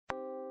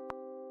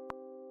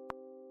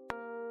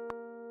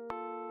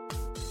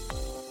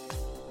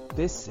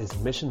This is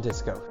Mission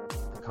Disco,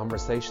 a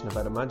conversation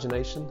about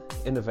imagination,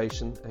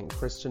 innovation and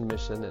Christian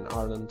mission in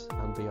Ireland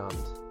and beyond.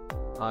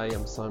 I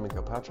am Simon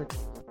Kilpatrick.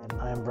 And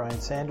I am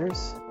Brian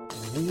Sanders.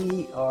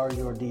 We are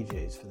your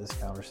DJs for this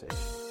conversation.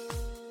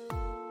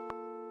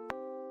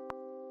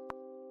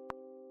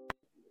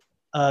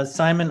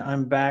 Simon,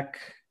 I'm back.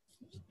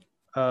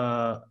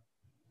 I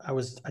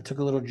took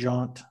a little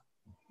jaunt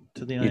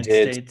to the United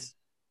States,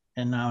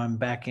 and now I'm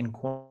back in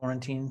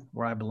quarantine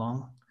where I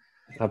belong.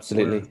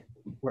 Absolutely.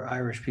 Where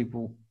Irish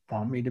people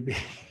want me to be.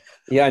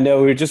 Yeah, I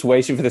know. We were just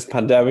waiting for this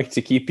pandemic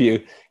to keep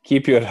you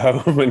at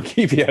home and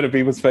keep you out of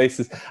people's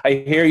faces.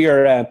 I hear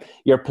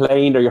your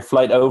plane or your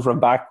flight over and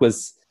back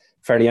was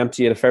fairly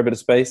empty, and a fair bit of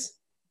space.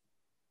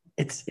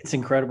 It's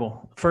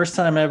incredible. First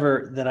time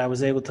ever that I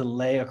was able to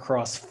lay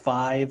across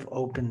 5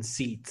 open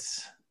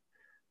seats.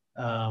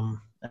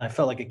 And I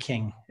felt like a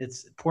king.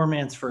 It's poor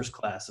man's first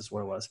class is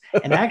what it was.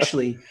 And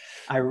actually,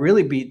 I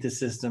really beat the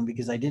system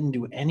because I didn't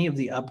do any of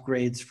the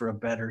upgrades for a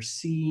better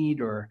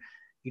seat, or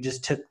you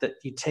just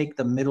take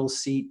the middle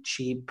seat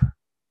cheap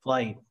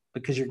flight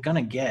because you're going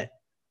to get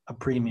a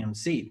premium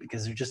seat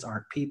because there just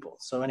aren't people.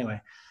 So anyway,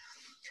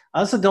 I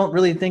also don't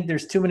really think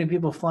there's too many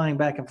people flying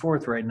back and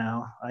forth right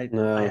now. I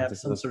have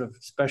some sort of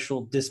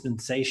special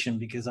dispensation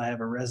because I have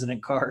a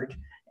resident card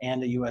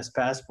and a U.S.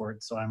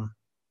 passport, so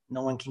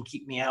no one can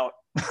keep me out.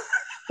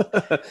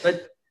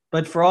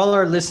 But for all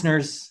our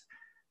listeners,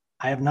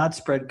 I have not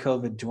spread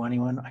COVID to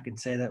anyone. I can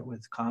say that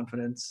with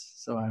confidence.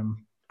 So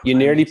You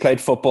nearly played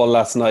football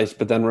last night,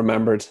 but then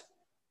remembered.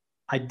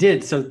 I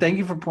did. So thank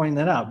you for pointing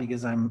that out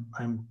because I'm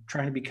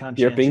trying to be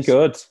conscientious. You're being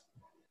good.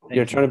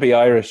 You're trying to be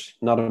Irish,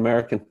 not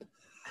American.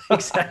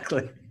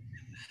 Exactly.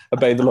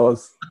 Obey the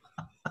laws.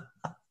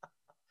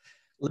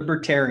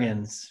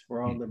 Libertarians.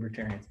 We're all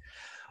libertarians.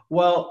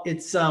 Well,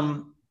 it's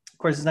of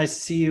course it's nice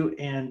to see you,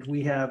 and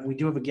we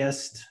do have a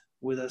guest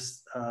with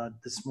us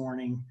this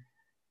morning,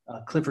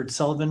 Clifford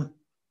Sullivan.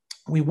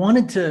 We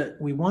wanted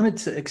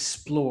to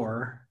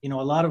explore, a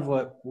lot of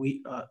what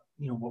we've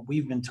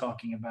been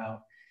talking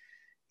about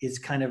is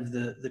kind of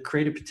the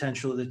creative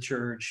potential of the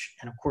church,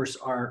 and of course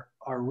our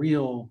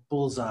real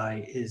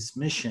bullseye is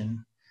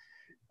mission,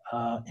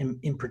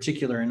 in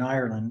particular in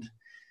Ireland.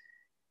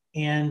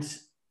 And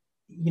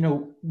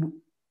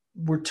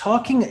we're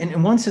talking,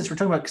 in one sense, we're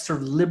talking about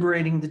sort of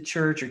liberating the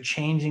church or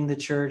changing the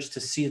church to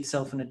see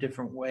itself in a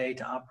different way,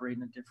 to operate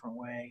in a different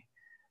way.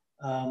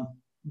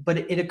 But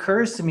it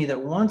occurs to me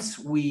that once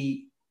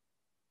we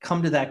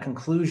come to that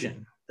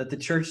conclusion, that the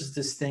church is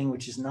this thing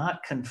which is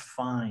not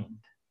confined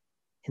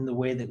in the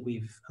way that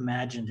we've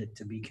imagined it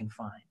to be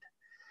confined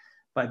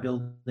by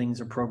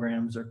buildings or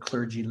programs or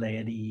clergy,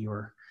 laity,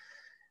 or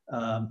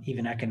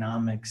even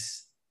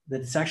economics, that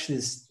it's actually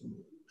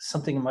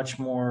something much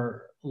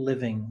more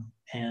living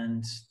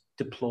and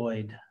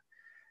deployed.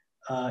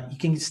 You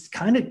can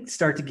kind of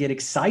start to get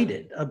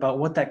excited about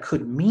what that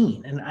could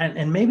mean.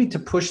 And maybe to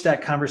push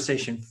that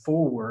conversation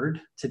forward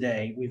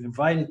today, we've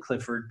invited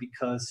Clifford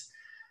because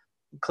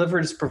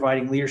Clifford is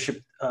providing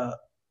leadership,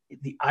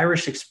 the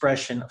Irish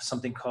expression of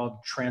something called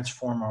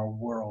Transform Our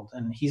World.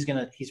 And he's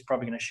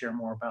probably going to share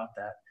more about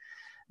that.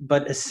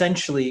 But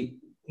essentially,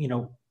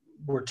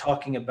 we're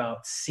talking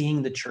about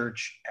seeing the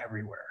church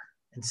everywhere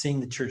and seeing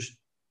the church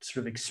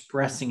sort of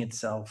expressing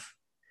itself,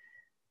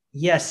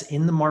 yes,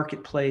 in the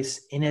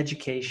marketplace, in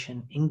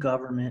education, in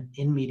government,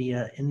 in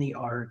media, in the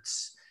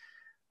arts,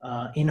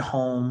 in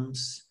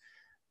homes,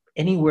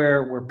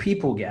 anywhere where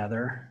people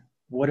gather.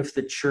 What if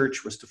the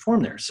church was to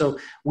form there? So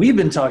we've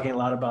been talking a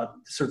lot about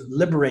sort of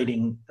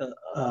liberating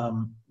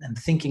and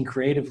thinking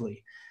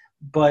creatively,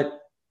 but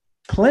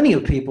plenty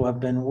of people have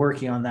been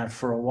working on that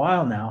for a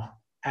while now,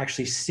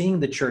 actually seeing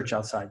the church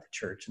outside the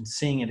church and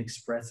seeing it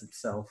express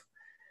itself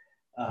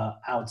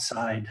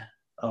outside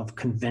of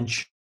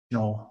conventional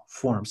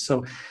forms.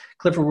 So,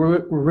 Clifford,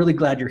 we're really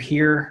glad you're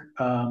here.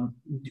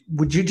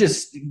 Would you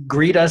just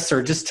greet us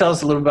or just tell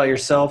us a little about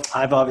yourself?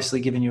 I've obviously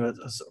given you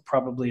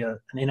probably an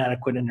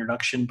inadequate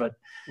introduction, but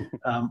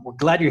we're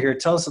glad you're here.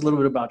 Tell us a little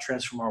bit about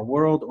Transform Our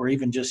World, or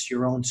even just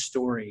your own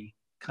story.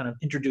 Kind of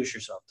introduce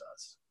yourself to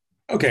us.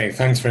 Okay,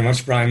 thanks very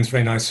much, Brian. It's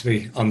very nice to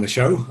be on the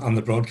show, on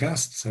the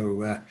broadcast.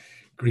 So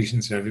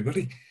greetings to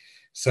everybody.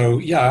 So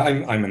yeah,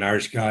 I'm an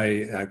Irish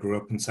guy. I grew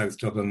up in South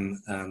Dublin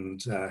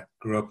and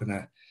grew up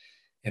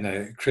in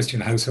a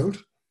Christian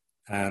household,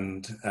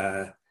 and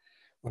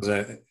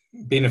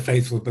been a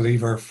faithful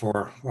believer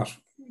for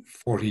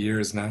 40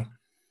 years now.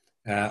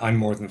 I'm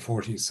more than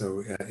 40,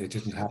 so it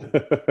didn't happen.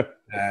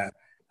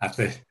 At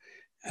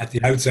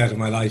the outset of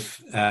my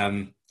life,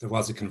 there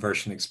was a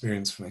conversion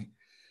experience for me,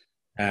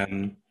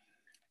 and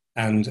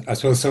I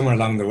suppose somewhere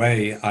along the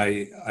way,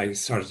 I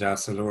started to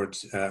ask the Lord,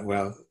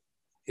 well,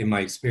 in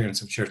my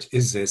experience of church,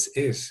 is this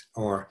it,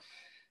 or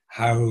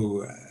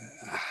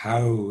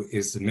how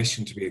is the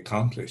mission to be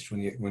accomplished?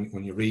 When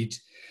you read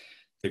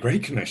the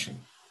Great Commission,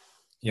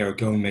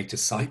 go and make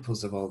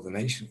disciples of all the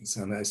nations,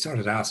 and I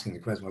started asking the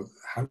question, well,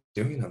 how are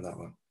we doing on that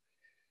one?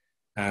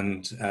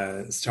 And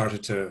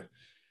started to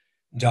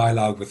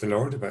dialogue with the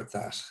Lord about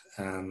that,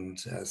 and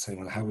saying,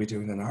 well, how are we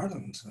doing in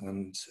Ireland?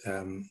 And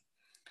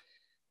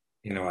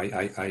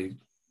I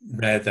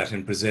read that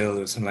in Brazil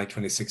there was something like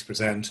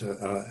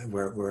 26%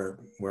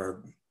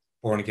 were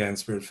born again,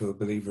 spirit-filled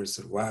believers.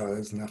 So, wow,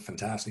 isn't that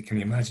fantastic? Can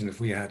you imagine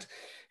if we had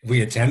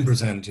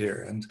 10%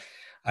 here? And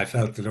I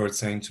felt the Lord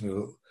saying to me,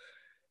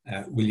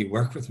 will you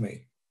work with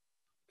me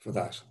for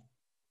that?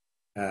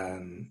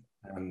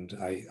 And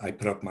I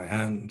put up my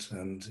hand,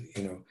 and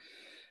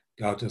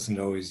God doesn't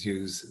always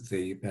use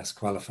the best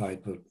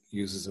qualified, but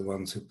uses the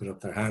ones who put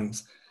up their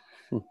hands.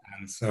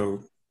 And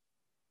so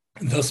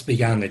thus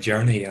began a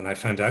journey, and I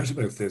found out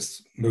about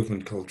this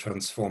movement called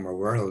Transform Our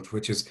World,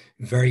 which is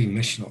very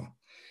missional.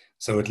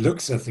 So it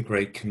looks at the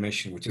Great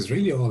Commission, which is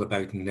really all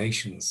about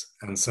nations.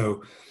 And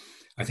so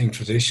I think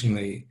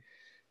traditionally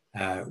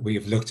we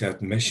have looked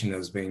at mission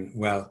as being,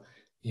 well,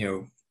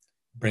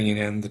 bringing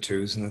in the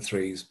 2s and the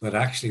 3s, but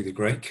actually the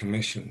Great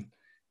Commission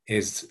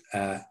is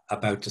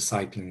about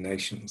discipling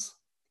nations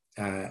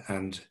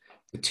and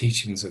the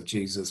teachings of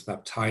Jesus,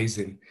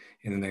 baptizing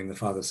in the name of the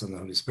Father, Son, and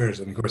the Holy Spirit.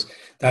 And of course,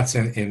 that's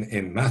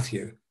in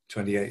Matthew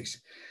 28.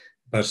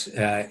 But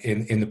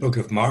in the book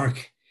of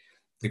Mark,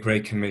 the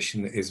Great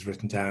Commission is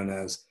written down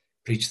as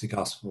preach the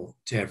gospel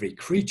to every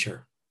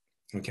creature.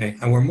 Okay,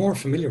 and we're more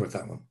familiar with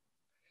that one.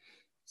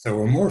 So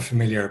we're more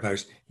familiar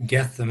about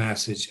get the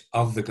message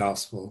of the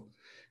gospel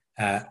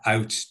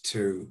out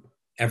to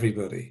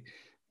everybody.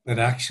 But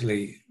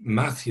actually,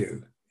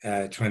 Matthew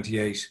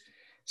 28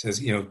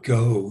 says,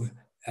 go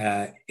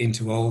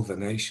into all the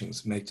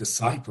nations, make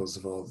disciples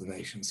of all the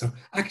nations. So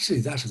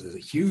actually, that is a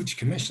huge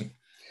commission.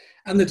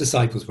 And the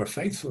disciples were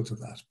faithful to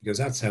that, because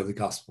that's how the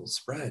gospel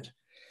spread.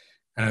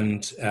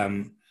 And,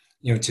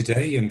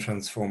 today in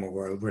Transform Our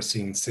World, we're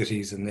seeing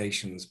cities and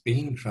nations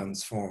being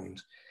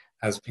transformed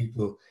as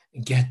people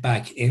get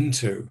back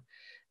into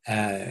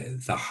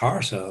the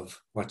heart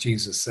of what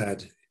Jesus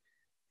said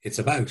it's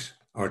about,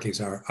 or at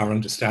least our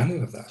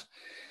understanding of that.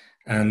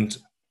 And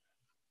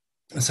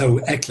so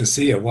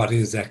ecclesia, what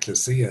is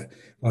ecclesia?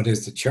 What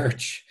is the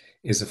church?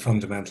 Is a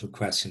fundamental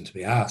question to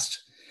be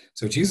asked.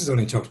 So Jesus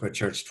only talked about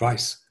church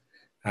twice,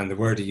 and the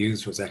word he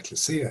used was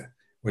ecclesia,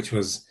 which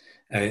was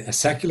a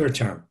secular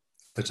term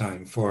at the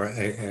time for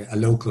a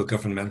local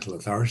governmental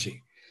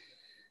authority.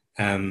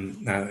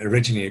 Now,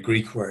 originally a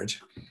Greek word,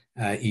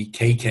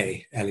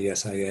 EKK,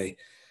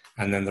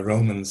 and then the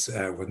Romans,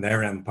 when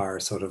their empire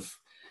sort of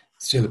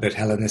still a bit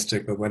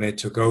Hellenistic, but when it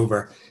took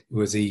over, it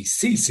was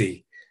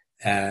ECC,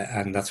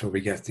 and that's where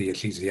we get the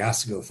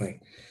ecclesiastical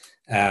thing.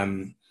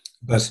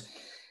 But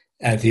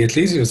the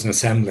ecclesia was an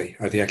assembly,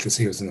 or the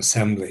ecclesia was an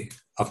assembly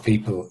of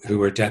people who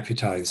were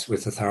deputized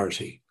with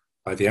authority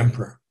by the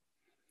emperor.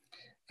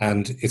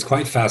 And it's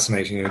quite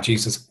fascinating,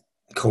 Jesus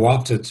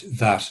co-opted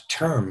that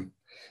term.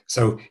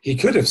 So he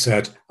could have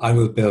said, I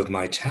will build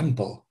my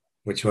temple,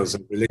 which was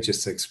a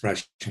religious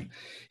expression.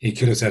 He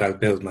could have said, I'll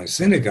build my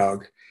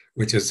synagogue,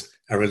 which is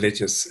a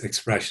religious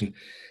expression.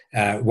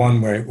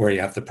 One where you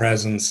have the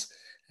presence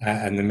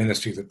and the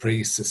ministry of the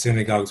priests, the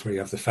synagogues where you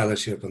have the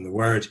fellowship and the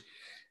word.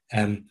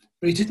 But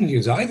he didn't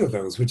use either of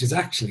those, which is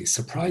actually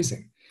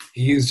surprising.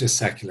 He used a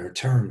secular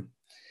term.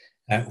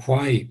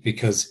 Why?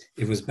 Because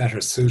it was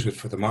better suited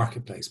for the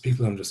marketplace.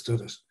 People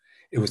understood it.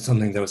 It was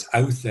something that was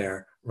out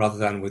there rather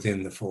than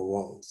within the four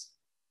walls.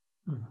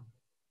 Mm-hmm.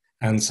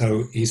 And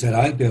so he said,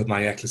 I'll build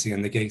my ecclesia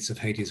and the gates of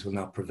Hades will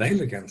not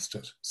prevail against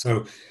it.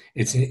 So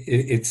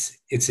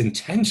it's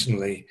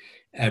intentionally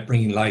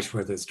bringing light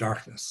where there's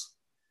darkness.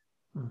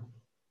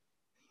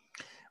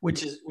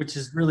 Which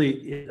is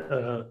really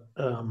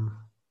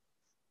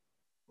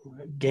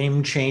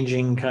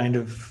game-changing kind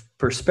of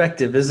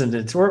perspective, isn't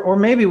it? Or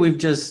maybe we've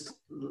just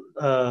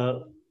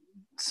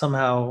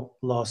somehow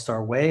lost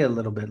our way a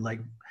little bit. Like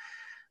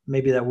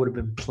maybe that would have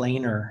been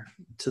plainer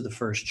to the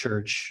first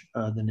church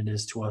than it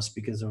is to us,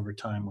 because over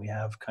time we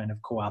have kind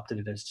of co-opted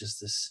it as just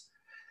this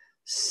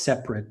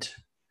separate.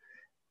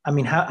 I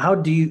mean, how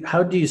do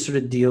you sort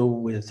of deal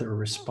with or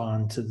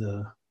respond to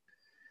the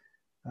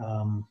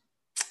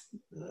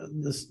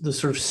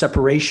sort of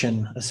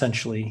separation,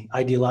 essentially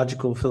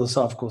ideological,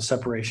 philosophical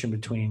separation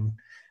between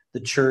the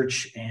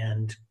church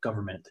and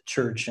government, the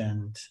church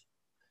and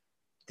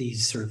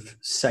these sort of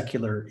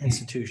secular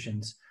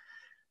institutions?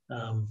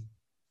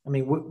 I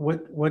mean,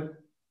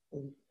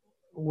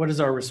 what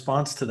is our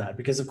response to that?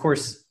 Because of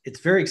course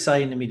it's very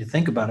exciting to me to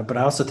think about it, but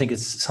I also think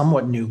it's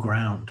somewhat new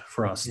ground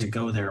for us to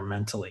go there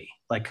mentally.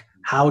 Like,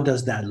 how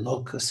does that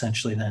look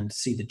essentially then to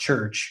see the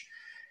church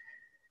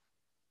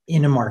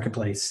in a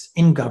marketplace,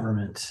 in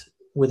government,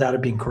 without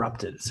it being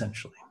corrupted,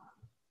 essentially?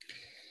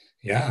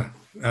 Yeah,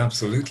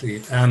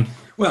 absolutely.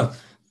 Well,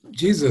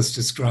 Jesus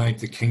described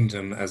the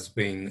kingdom as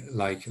being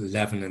like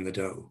leaven in the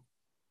dough.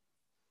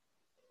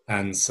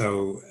 And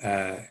so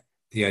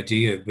the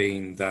idea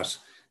being that,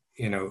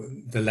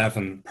 the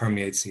leaven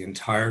permeates the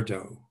entire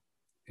dough.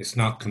 It's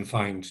not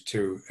confined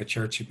to a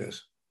churchy bit,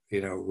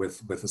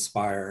 with a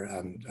spire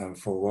and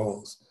four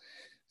walls.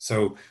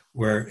 So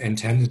we're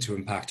intended to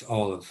impact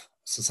all of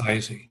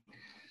society.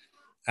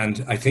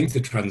 And I think the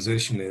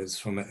transition is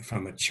from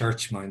a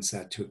church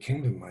mindset to a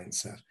kingdom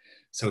mindset.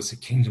 So it's the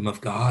kingdom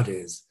of God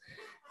is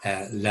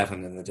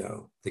leaven in the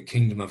dough. The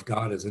kingdom of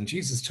God is, and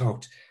Jesus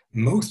talked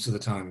most of the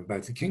time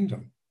about the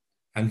kingdom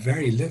and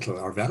very little,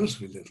 or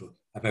relatively little,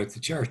 about the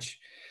church.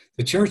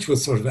 The church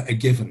was sort of a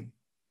given.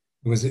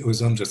 It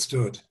was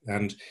understood.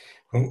 And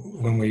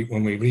when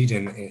we read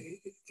in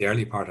the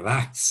early part of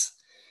Acts,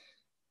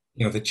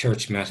 the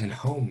church met in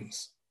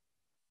homes,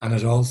 and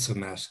it also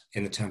met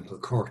in the temple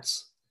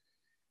courts.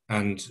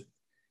 And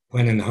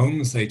when in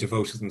homes they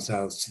devoted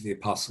themselves to the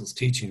apostles'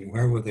 teaching,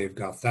 where would they have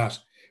got that?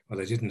 Well,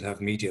 they didn't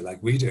have media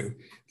like we do.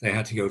 They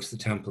had to go to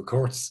the temple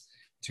courts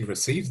to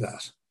receive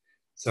that.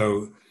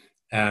 So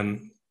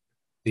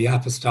the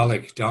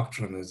apostolic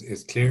doctrine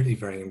is clearly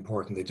very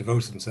important. They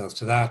devoted themselves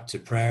to that, to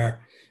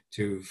prayer,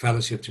 to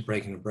fellowship, to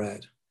breaking of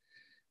bread.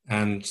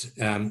 And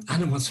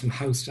it was from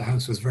house to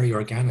house, was very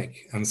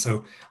organic. And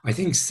so I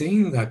think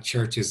seeing that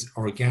church is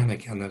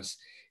organic and that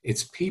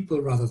it's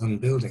people rather than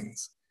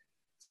buildings.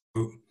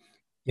 So,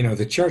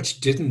 the church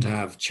didn't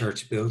have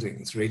church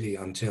buildings really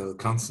until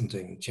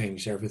Constantine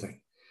changed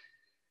everything.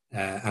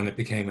 And it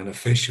became an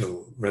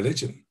official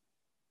religion.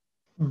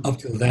 Mm-hmm. Up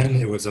till then,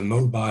 it was a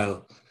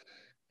mobile,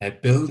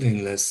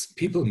 buildingless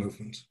people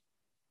movement.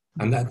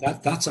 And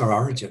that's our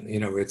origin.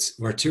 It's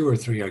where two or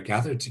three are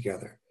gathered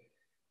together,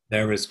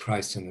 there is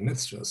Christ in the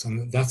midst of us.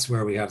 And that's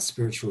where we have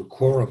spiritual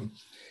quorum,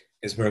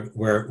 is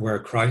where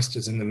Christ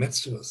is in the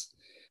midst of us.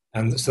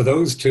 And so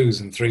those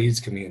twos and threes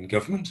can be in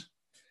government,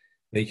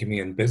 they can be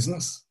in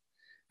business.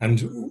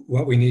 And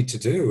what we need to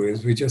do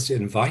is we just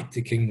invite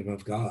the kingdom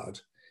of God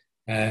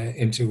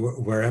into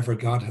wherever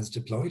God has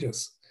deployed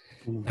us.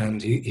 Mm-hmm.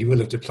 And he will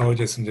have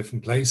deployed us in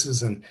different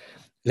places. And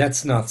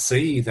let's not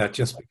see that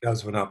just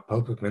because we're not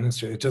pulpit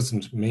ministry, it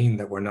doesn't mean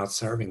that we're not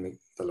serving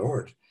the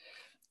Lord.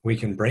 We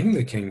can bring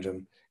the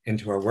kingdom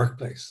into our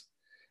workplace,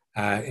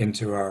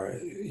 into our,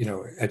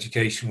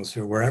 educational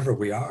sphere, wherever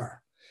we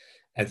are.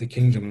 The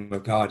kingdom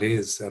of God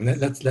is, and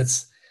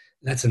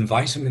let's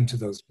invite him into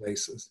those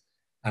places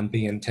and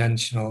be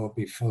intentional,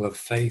 be full of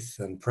faith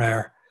and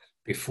prayer,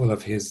 be full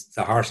of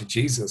the heart of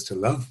Jesus, to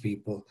love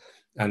people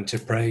and to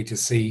pray to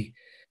see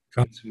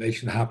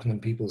transformation happen in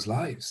people's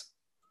lives.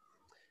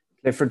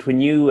 Clifford,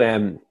 when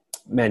you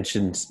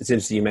mentioned, it's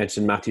interesting you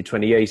mentioned Matthew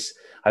 28,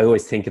 I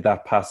always think of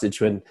that passage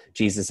when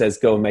Jesus says,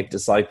 go and make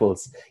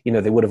disciples.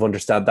 They would have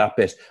understood that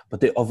bit.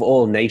 But of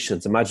all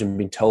nations, imagine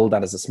being told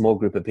that as a small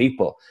group of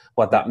people,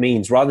 what that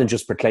means, rather than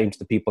just proclaim to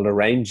the people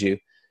around you.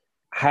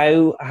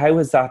 How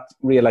has that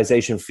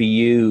realization for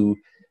you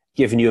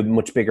given you a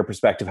much bigger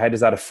perspective? How does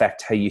that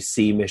affect how you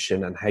see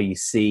mission and how you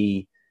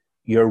see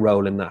your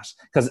role in that?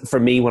 Because for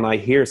me, when I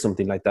hear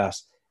something like that,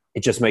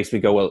 it just makes me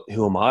go, well,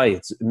 who am I?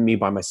 It's me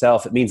by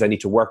myself. It means I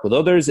need to work with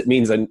others. It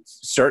means I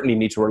certainly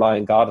need to rely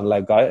on God and allow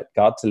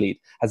God to lead.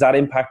 Has that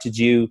impacted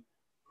you?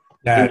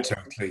 Yeah,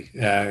 totally.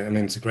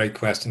 It's a great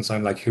question. So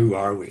I'm like, who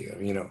are we?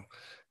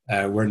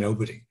 We're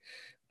nobody.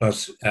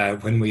 But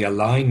when we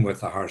align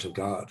with the heart of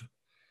God,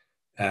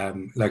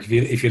 like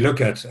if you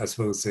look at, I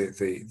suppose,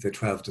 the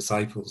 12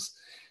 disciples,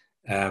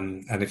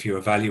 and if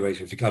you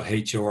got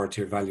HR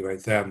to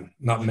evaluate them,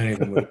 not many of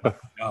them would have a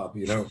job,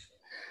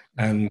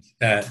 And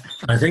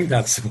I think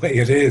that's the way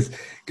it is.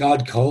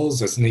 God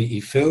calls us and he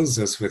fills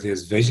us with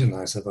his vision,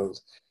 I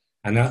suppose.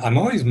 And I'm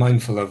always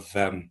mindful of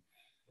the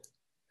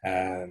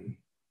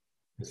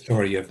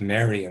story of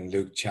Mary in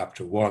Luke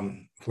chapter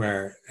 1,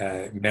 where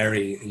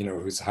Mary,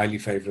 who's highly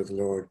favored of the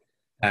Lord,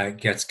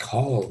 gets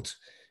called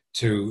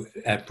to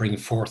bring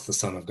forth the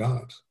Son of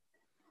God.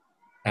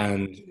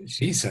 And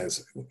she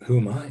says, who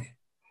am I?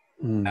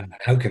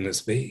 How can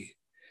this be?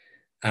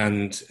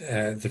 And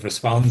the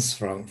response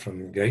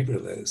from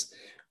Gabriel is,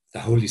 the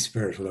Holy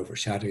Spirit will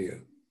overshadow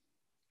you.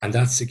 And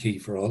that's the key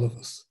for all of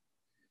us.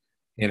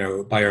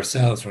 By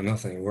ourselves, we're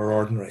nothing. We're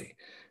ordinary.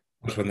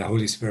 But when the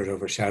Holy Spirit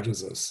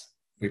overshadows us,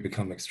 we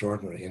become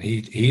extraordinary. And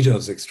he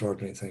does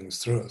extraordinary things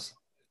through us.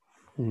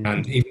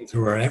 And even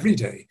through our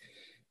everyday.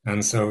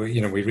 And so,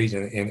 we read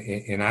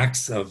in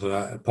Acts of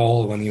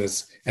Paul, when he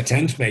was a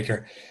tent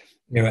maker,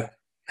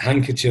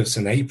 handkerchiefs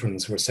and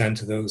aprons were sent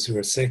to those who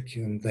were sick,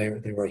 and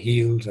they were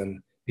healed,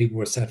 and people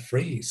were set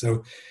free.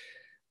 So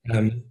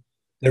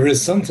there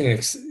is something,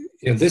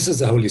 this is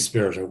the Holy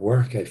Spirit at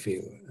work, I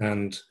feel.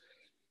 And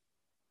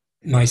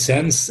my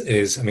sense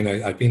is,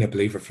 I've been a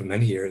believer for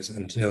many years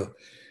until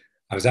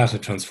I was at a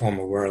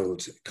Transformer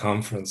World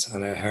conference,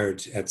 and I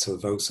heard Ed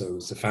Silvoso,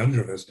 who's the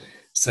founder of it,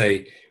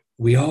 say,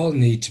 we all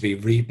need to be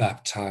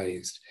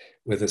rebaptized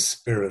with a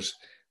spirit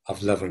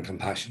of love and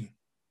compassion.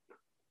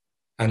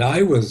 And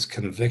I was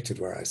convicted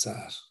where I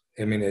sat.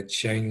 It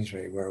changed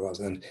me where I was.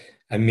 And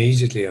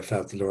immediately I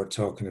felt the Lord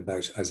talking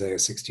about Isaiah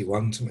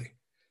 61 to me.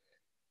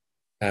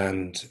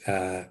 And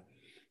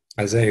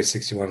Isaiah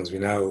 61, as we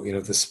know,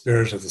 the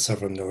Spirit of the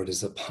Sovereign Lord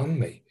is upon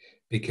me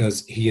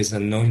because he has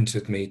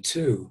anointed me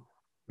too,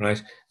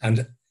 right?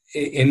 And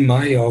in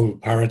my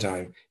old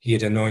paradigm, he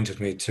had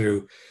anointed me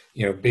to,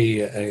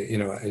 be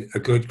a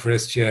good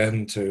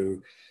Christian,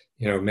 to,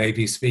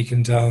 maybe speak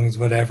in tongues,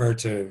 whatever,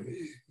 to,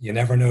 you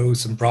never know,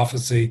 some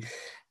prophecy.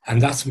 And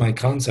that's my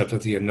concept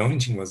of the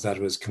anointing, was that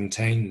it was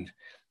contained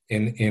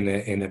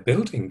in a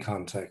building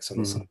context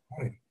at some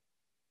point.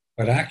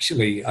 But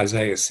actually,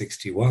 Isaiah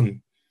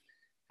 61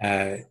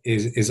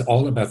 is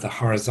all about the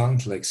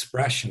horizontal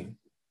expression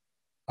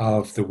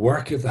of the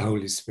work of the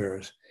Holy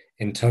Spirit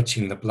in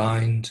touching the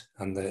blind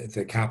and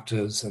the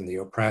captives and the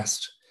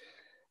oppressed.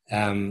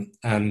 And,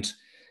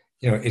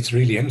 it's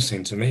really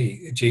interesting to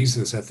me.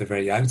 Jesus, at the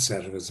very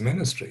outset of his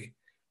ministry,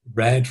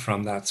 read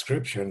from that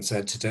scripture and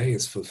said, "Today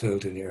is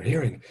fulfilled in your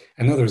hearing."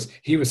 In other words,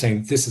 he was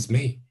saying, this is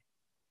me.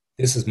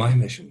 This is my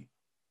mission.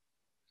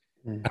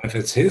 And if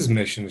it's his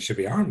mission, it should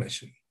be our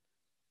mission.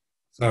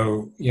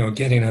 So,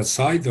 getting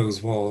outside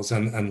those walls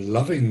and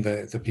loving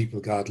the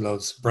people God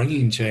loves,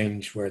 bringing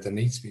change where there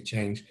needs to be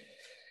change.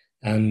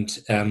 And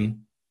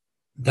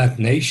that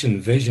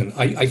nation vision,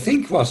 I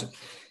think what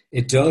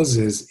it does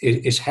is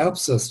it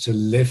helps us to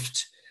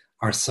lift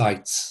our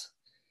sights.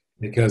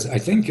 Because I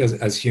think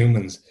as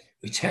humans,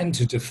 we tend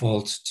to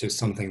default to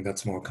something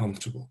that's more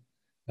comfortable,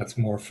 that's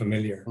more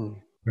familiar,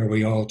 where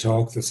we all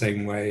talk the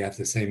same way, have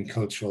the same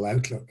cultural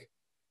outlook.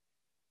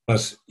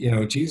 But,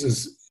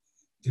 Jesus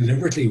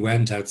deliberately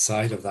went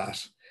outside of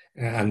that,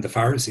 and the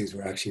Pharisees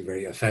were actually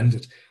very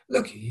offended.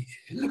 Look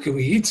who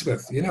he eats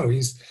with.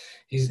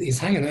 He's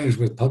hanging out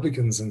with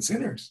publicans and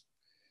sinners,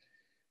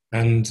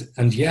 and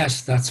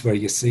yet that's where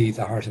you see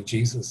the heart of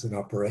Jesus in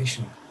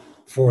operation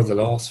for the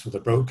lost, for the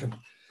broken,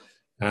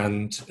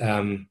 and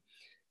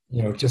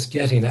just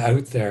getting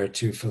out there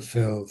to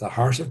fulfill the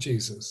heart of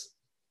Jesus.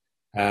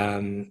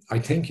 I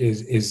think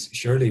is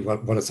surely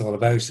what it's all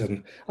about.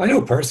 And I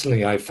know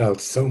personally I felt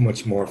so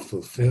much more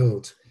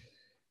fulfilled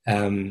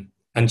and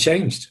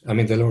changed. I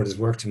mean, the Lord has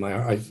worked in my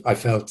heart. I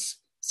felt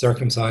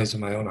circumcised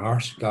in my own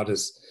heart. God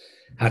has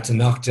had to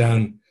knock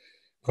down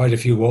quite a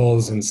few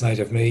walls inside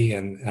of me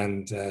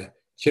and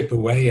chip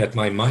away at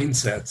my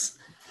mindsets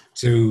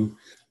to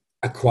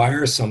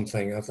acquire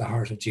something of the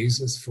heart of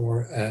Jesus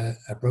for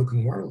a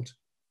broken world.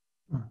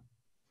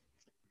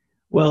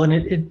 Well, and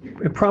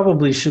it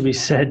probably should be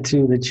said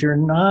too that you're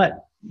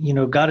not,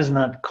 God has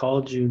not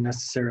called you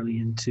necessarily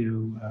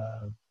into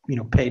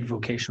paid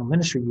vocational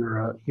ministry.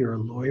 You're a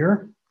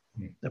lawyer,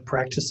 a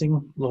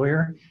practicing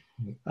lawyer.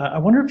 I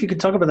wonder if you could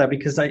talk about that,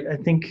 because I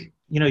think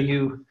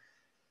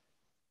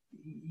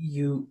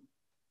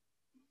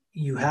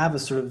you have a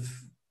sort of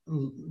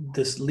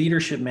this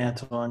leadership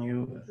mantle on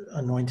you,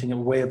 anointing, a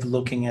way of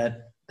looking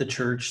at the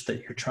church,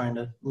 that you're trying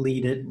to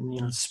lead it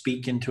and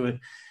speak into it.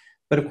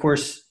 But of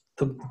course,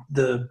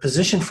 the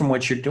position from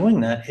which you're doing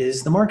that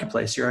is the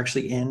marketplace. You're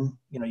actually in,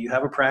 you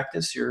have a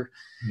practice.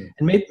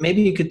 And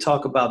maybe you could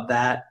talk about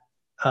that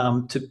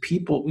to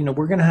people.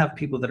 We're going to have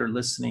people that are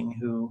listening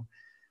who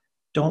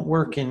don't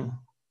work in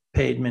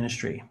paid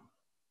ministry,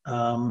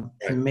 and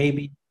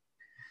maybe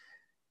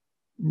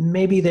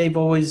they've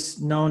always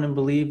known and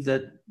believed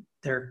that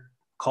they're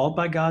called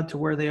by God to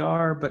where they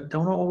are, but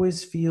don't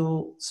always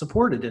feel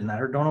supported in that,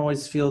 or don't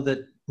always feel that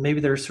maybe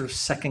they're sort of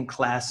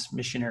second-class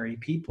missionary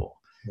people.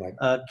 Right.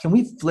 Can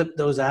we flip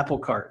those apple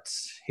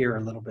carts here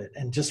a little bit?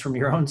 And just from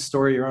your own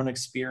story, your own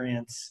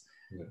experience,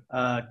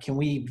 can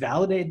we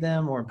validate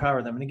them or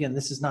empower them? And again,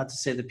 this is not to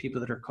say that people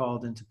that are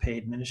called into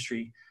paid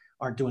ministry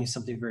aren't doing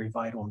something very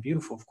vital and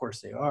beautiful. Of course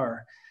they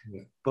are.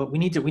 Yeah. But we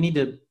need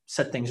to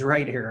set things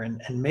right here.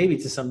 And maybe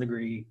to some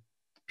degree,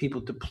 people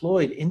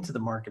deployed into the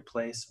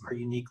marketplace are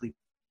uniquely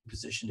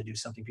positioned to do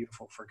something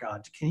beautiful for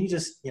God. Can you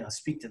just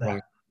speak to that?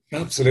 Right.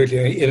 Absolutely.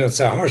 It's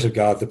the heart of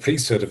God. The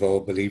priesthood of all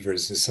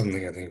believers is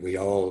something I think we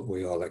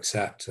all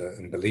accept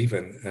and believe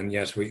in, and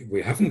yet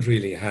we haven't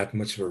really had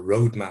much of a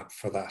roadmap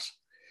for that.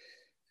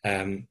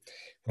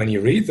 When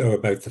you read, though,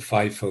 about the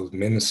fivefold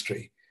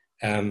ministry,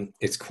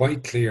 it's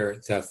quite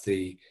clear that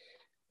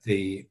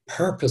the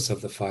purpose of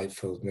the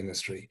fivefold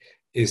ministry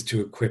is to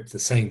equip the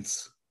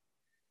saints,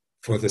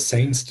 for the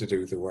saints to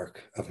do the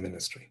work of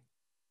ministry.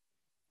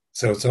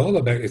 So it's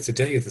the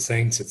day of the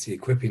saints, it's the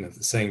equipping of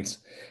the saints.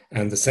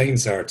 And the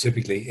saints are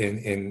typically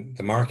in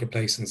the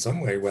marketplace in some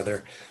way,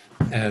 whether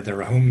they're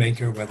a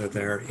homemaker, whether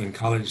they're in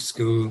college,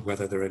 school,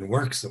 whether they're in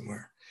work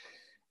somewhere.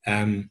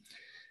 And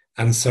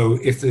so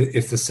if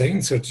the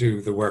saints are to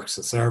do the works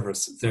of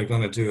service, they're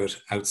going to do it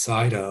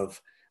outside of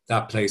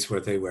that place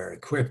where they were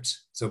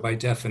equipped. So by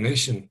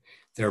definition,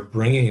 they're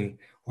bringing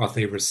what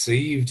they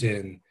received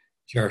in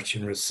church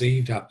and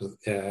received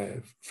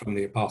from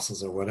the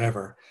apostles or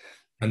whatever,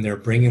 and they're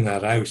bringing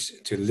that out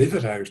to live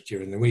it out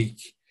during the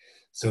week.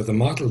 So the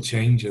model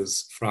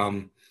changes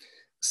from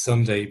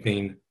Sunday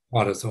being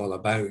what it's all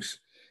about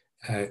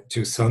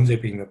to Sunday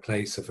being a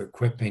place of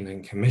equipping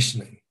and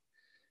commissioning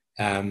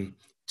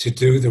to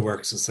do the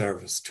works of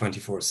service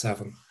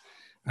 24/7.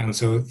 And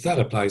so that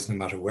applies no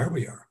matter where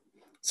we are.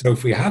 So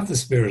if we have the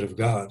Spirit of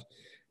God,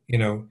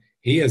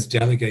 he has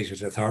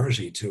delegated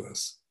authority to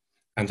us.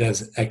 And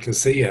as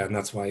ecclesia, and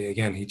that's why,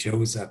 again, he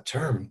chose that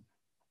term,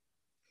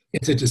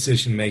 it's a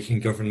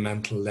decision-making,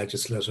 governmental,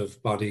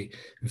 legislative body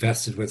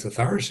vested with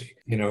authority.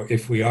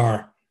 If we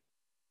are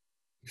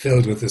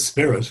filled with the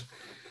Spirit,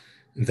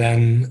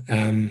 then,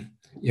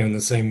 in the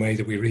same way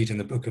that we read in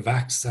the book of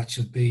Acts, that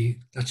should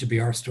be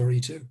our story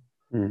too.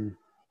 Mm.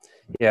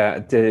 Yeah,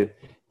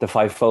 the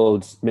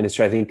fivefold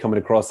ministry, I think coming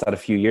across that a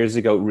few years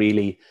ago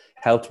really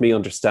helped me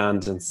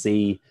understand and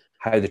see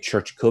how the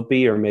church could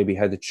be, or maybe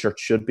how the church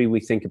should be, we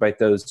think about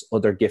those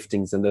other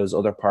giftings and those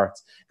other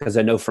parts. Because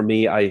I know for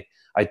me, I'd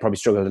probably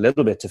struggle a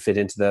little bit to fit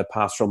into the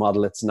pastoral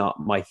model. It's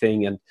not my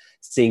thing. And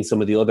seeing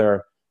some of the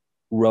other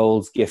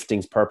roles,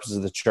 giftings, purposes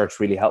of the church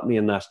really helped me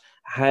in that.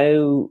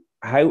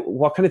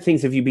 What kind of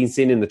things have you been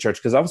seeing in the church?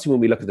 Because obviously when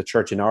we look at the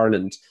church in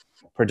Ireland,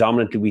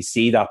 predominantly we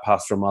see that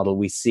pastoral model.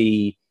 We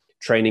see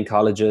training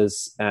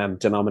colleges,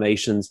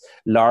 denominations,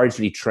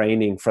 largely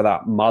training for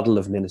that model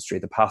of ministry,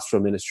 the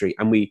pastoral ministry.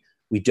 And we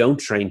don't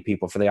train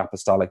people for the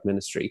apostolic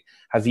ministry.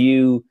 Have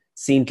you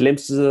seen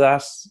glimpses of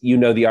that? You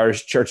know the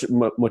Irish church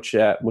much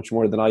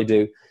more than I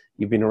do.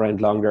 You've been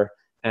around longer.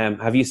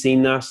 Have you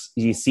seen that?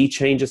 Do you see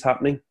changes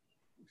happening?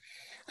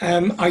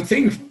 I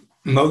think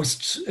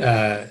most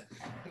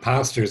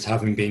pastors,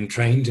 having been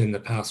trained in the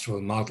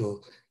pastoral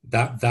model,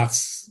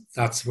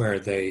 that's where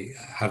they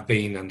have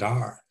been and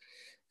are.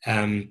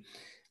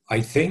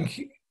 I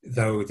think,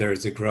 though,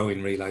 there's a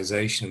growing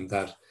realization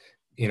that,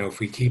 if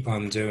we keep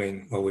on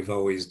doing what we've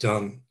always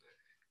done,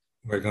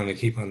 we're going to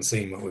keep on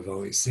seeing what we've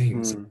always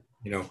seen. So,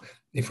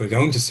 if we're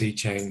going to see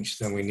change,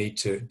 then we need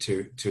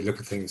to look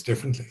at things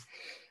differently.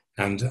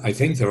 And I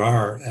think there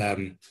are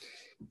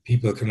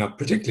people coming up,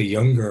 particularly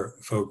younger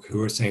folk,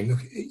 who are saying,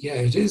 look, yeah,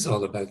 it is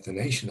all about the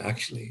nation,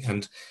 actually.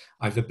 And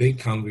I have a big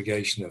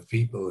congregation of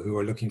people who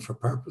are looking for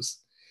purpose.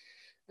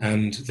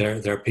 And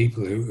they're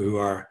people who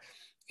are,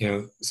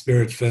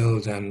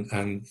 spirit-filled,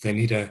 and they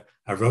need a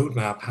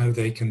roadmap how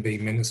they can be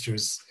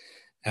ministers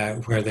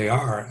where they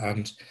are.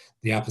 And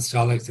the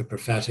apostolic, the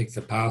prophetic,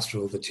 the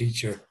pastoral, the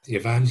teacher, the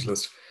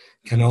evangelist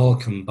can all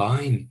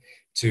combine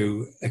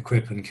to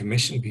equip and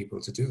commission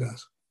people to do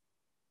that.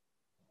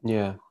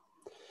 Yeah.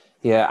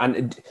 Yeah.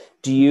 And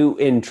do you,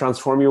 in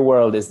Transform Your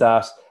World, is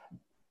that,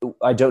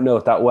 I don't know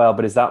it that well,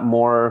 but is that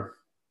more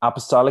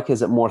apostolic?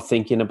 Is it more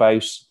thinking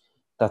about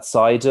that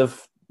side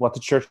of what the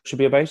church should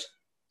be about?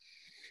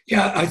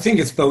 Yeah, I think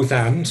it's both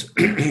and,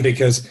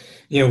 because,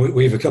 we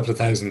have a couple of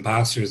thousand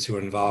pastors who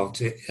are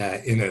involved in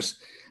it.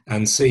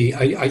 And see,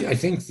 I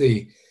think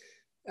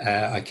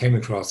I came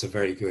across a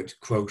very good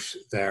quote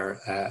there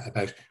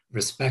about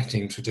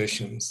respecting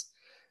traditions,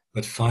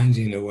 but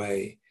finding a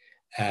way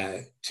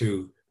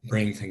to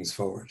bring things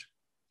forward.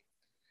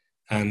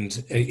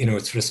 And,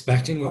 it's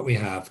respecting what we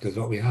have, because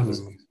what we have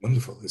is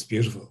wonderful, it's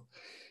beautiful.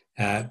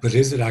 But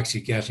is it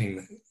actually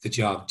getting the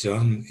job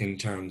done in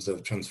terms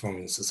of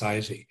transforming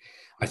society?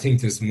 I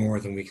think there's more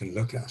than we can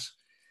look at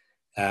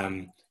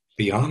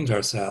beyond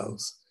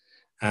ourselves.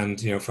 And,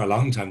 for a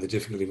long time, the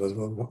difficulty was,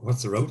 well,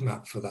 what's the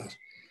roadmap for that?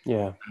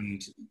 Yeah.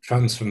 And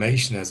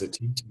transformation as a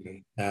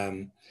teaching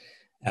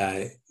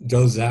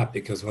does that,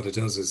 because what it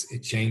does is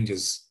it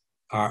changes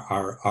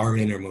our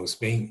innermost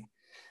being.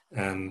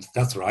 And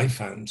that's what I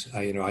found.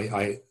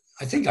 I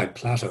think I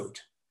plateaued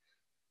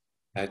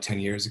 10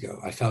 years ago.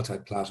 I felt I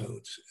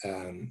plateaued.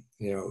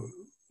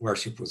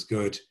 Worship was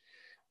good.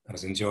 I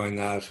was enjoying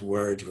that.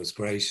 Word was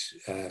great.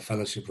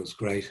 Fellowship was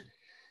great.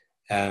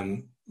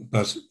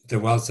 But there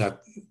was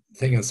that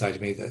thing inside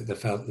of me that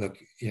felt, look,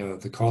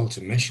 the call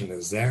to mission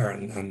is there,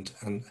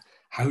 and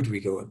how do we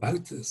go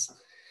about this?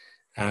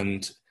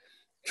 And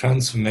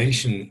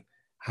transformation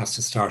has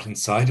to start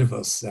inside of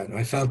us. And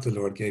I felt the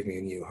Lord gave me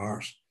a new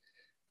heart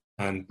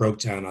and broke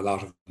down a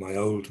lot of my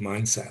old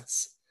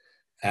mindsets,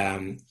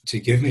 to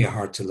give me a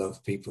heart to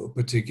love people,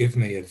 but to give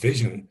me a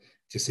vision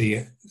to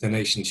see the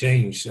nation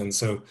changed. And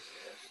so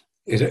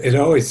it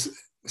always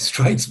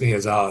strikes me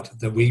as odd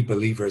that we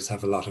believers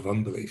have a lot of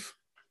unbelief.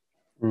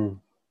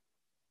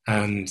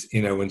 And,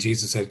 when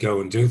Jesus said,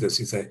 go and do this,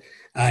 you say,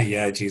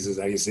 yeah, Jesus,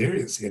 are you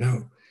serious?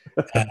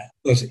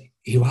 But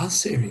he was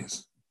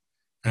serious.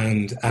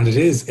 And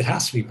it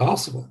has to be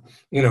possible.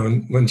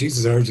 When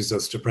Jesus urges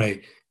us to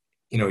pray,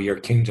 your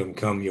kingdom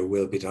come, your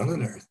will be done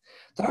on earth,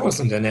 that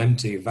wasn't an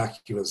empty,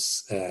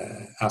 vacuous,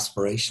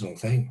 aspirational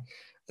thing.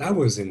 That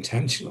was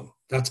intentional.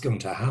 That's going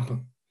to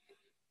happen.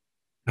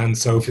 And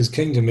so if his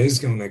kingdom is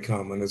going to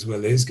come and his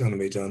will is going to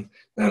be done,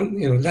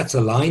 then, let's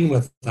align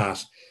with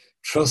that.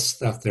 Trust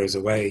that there's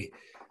a way.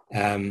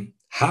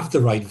 Have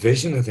the right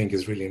vision, I think,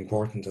 is really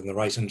important, and the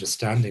right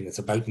understanding. It's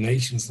about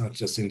nations, not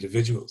just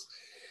individuals.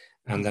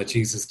 And that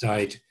Jesus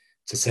died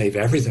to save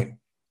everything,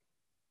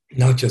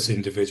 not just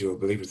individual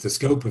believers. The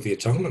scope of the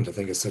atonement, I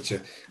think, is such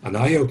an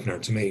eye-opener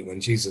to me.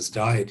 When Jesus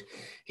died,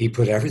 he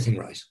put everything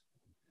right.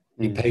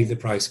 He paid the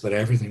price, put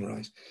everything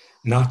right.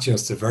 Not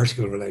just the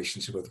vertical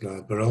relationship with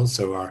God, but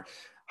also our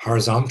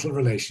horizontal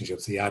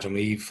relationships, the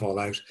Adam-Eve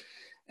fallout,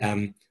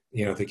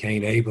 the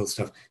Cain-Abel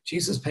stuff.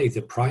 Jesus paid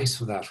the price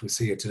for that. We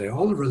see it today.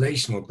 All the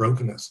relational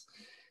brokenness,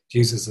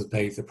 Jesus has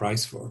paid the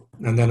price for.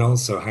 And then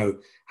also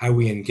how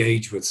we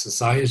engage with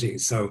society.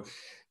 So,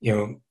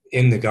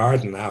 in the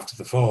garden after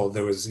the fall,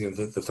 there was,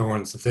 the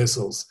thorns, the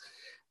thistles.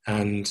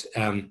 And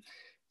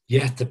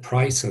yet the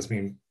price has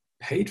been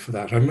paid for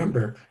that. I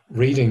remember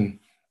reading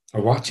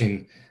or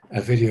watching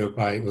a video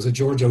by, was it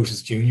George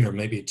Otis Jr.,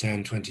 maybe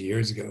 10, 20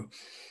 years ago,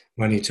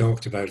 when he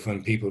talked about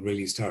when people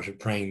really started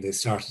praying, they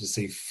started to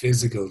see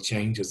physical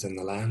changes in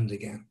the land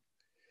again,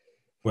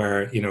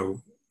 where,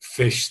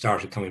 fish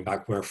started coming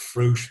back, where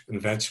fruit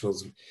and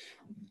vegetables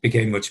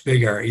became much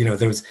bigger.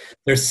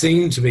 There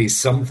seemed to be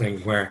something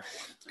where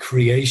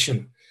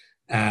creation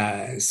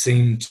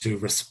seemed to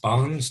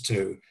respond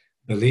to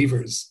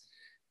believers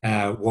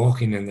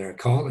walking in their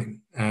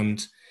calling.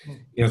 And,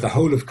 the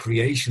whole of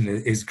creation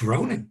is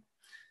groaning,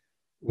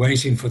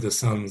 waiting for the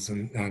sons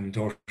and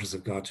daughters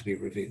of God to be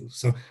revealed.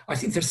 So I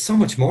think there's so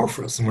much more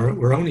for us, and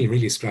we're only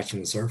really scratching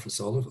the surface,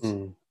 all of us.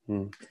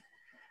 Mm-hmm.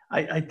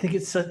 I think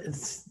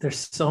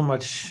there's so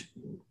much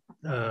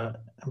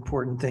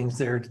important things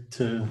there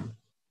to,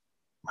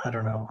 I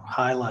don't know,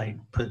 highlight.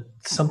 But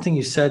something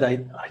you said,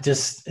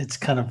 it's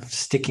kind of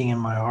sticking in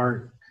my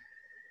heart.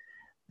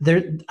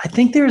 I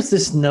think there's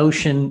this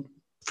notion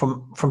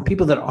from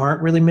people that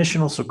aren't really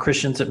missional, so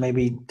Christians that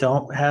maybe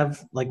don't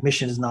have, like,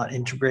 mission is not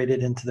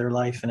integrated into their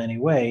life in any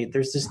way.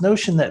 There's this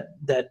notion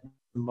that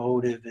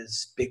motive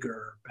is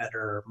bigger,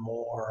 better,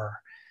 more,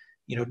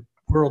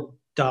 world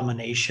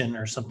domination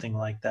or something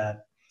like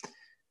that.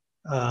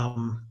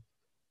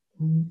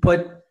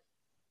 But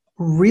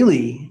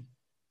really,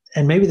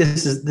 and maybe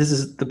this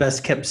is the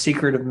best kept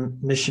secret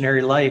of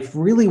missionary life,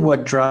 really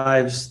what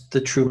drives the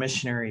true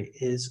missionary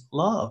is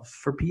love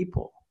for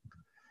people.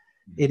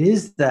 It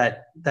is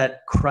that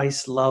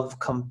Christ's love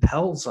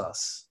compels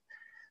us.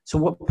 So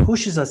what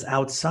pushes us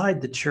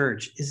outside the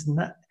church is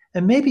not,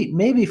 and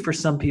maybe for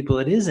some people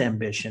it is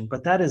ambition,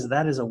 but that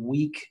is a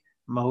weak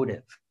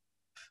motive.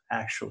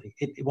 Actually,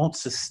 it won't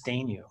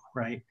sustain you,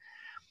 right?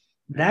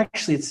 But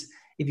actually, it's,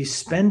 if you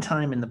spend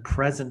time in the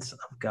presence of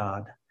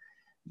God,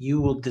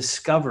 you will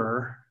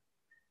discover,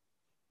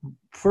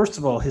 first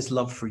of all, his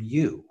love for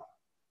you,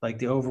 like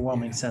the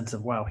overwhelming sense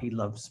of, wow, he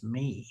loves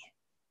me,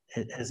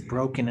 as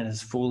broken and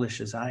as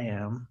foolish as I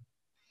am.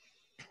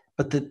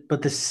 But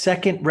the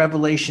second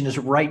revelation is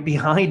right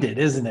behind it,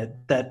 isn't it?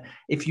 That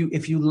if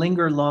you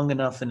linger long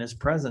enough in his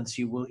presence,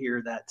 you will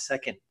hear that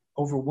second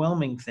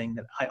overwhelming thing,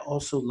 that I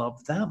also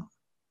love them.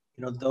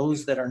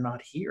 Those that are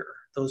not here,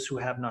 those who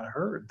have not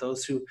heard,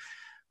 those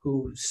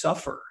who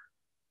suffer,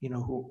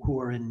 who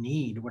are in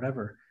need,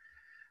 whatever.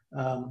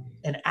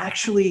 And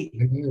actually,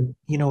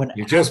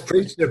 you just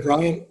preached it,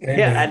 Brian.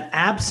 Yeah, an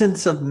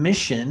absence of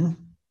mission.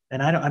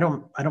 And I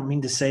don't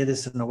mean to say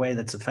this in a way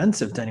that's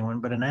offensive to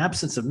anyone, but an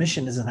absence of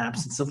mission is an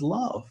absence of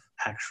love,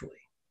 actually.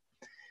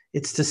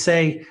 It's to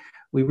say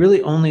we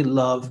really only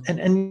love,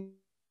 and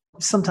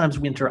sometimes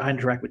I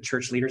interact with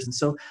church leaders, and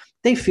so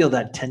they feel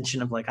that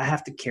tension of, like, I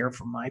have to care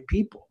for my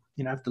people,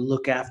 I have to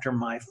look after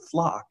my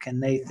flock,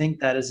 and they think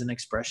that is an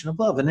expression of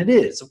love, and it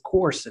is, of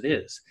course it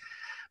is.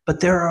 But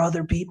there are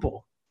other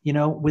people,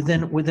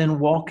 within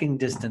walking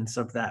distance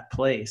of that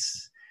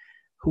place,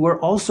 who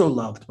are also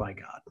loved by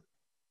God.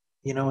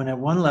 And at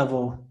one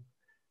level,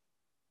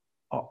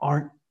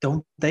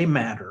 don't they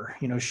matter?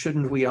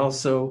 Shouldn't we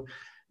also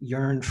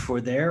yearn for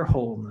their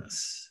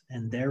wholeness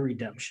and their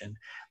redemption?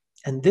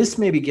 And this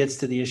maybe gets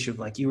to the issue of,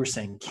 like you were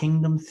saying,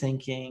 kingdom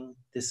thinking,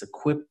 this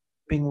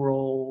equipping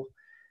role,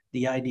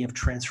 the idea of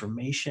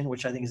transformation,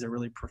 which I think is a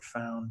really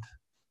profound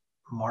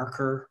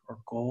marker or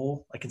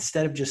goal. Like,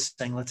 instead of just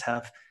saying, let's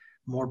have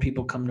more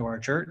people come to our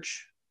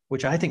church,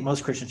 which I think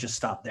most Christians just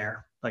stop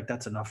there. Like,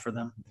 that's enough for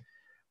them.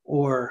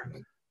 Or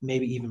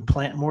maybe even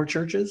plant more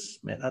churches.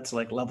 That's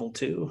like level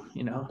 2,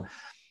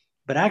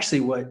 But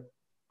actually, what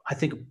I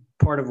think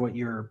part of what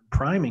you're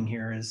priming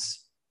here is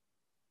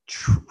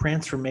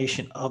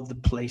transformation of the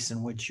place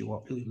in which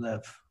you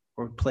live,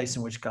 or place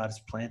in which God has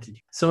planted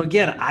you. So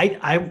again,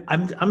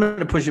 I'm going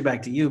to push it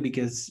back to you,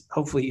 because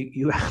hopefully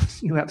you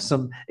have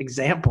some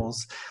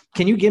examples.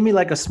 Can you give me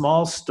like a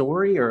small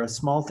story or a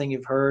small thing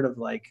you've heard of,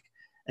 like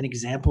an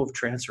example of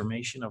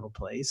transformation of a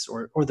place,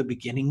 or the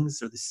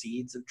beginnings or the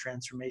seeds of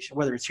transformation,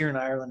 whether it's here in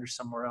Ireland or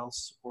somewhere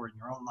else, or in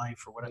your own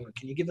life or whatever?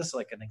 Can you give us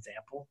like an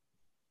example?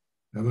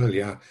 I will,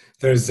 yeah.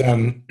 There's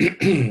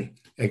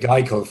a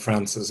guy called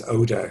Francis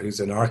Oda, who's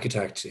an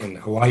architect in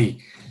Hawaii,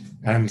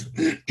 and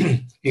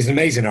he's an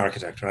amazing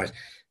architect, right?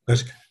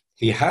 But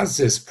he has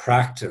this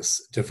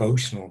practice,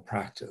 devotional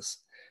practice,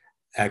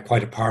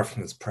 quite apart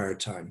from his prayer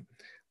time,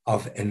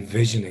 of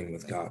envisioning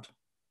with God.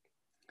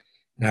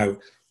 Now,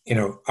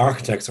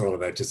 architects are all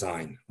about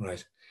design,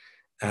 right?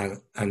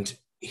 And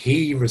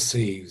he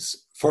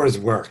receives, for his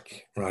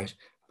work, right,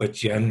 but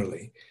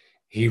generally,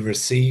 he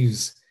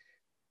receives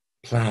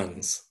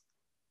plans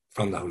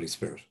from the Holy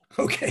Spirit.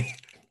 Okay.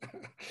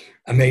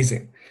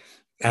 Amazing.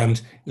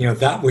 And,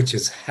 that which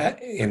is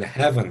in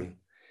heaven,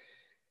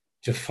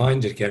 to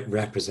find it get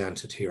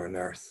represented here on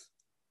earth,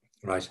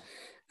 right?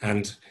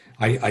 And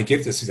I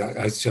give this,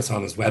 I was just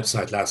on his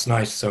website last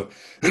night, so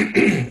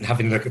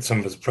having a look at some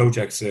of his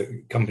projects,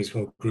 companies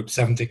called Group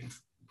 70,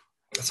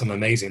 some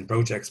amazing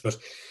projects, but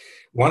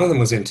one of them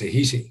was in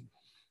Tahiti,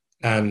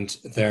 and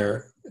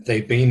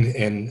they've been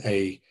in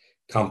a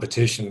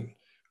competition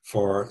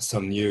for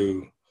some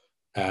new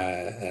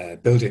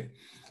building,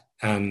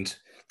 and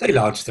they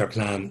lodged their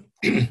plan,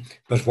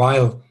 but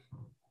while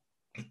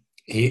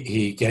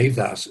he gave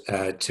that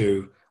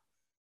to,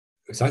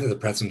 it was either the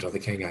president or the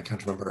king, I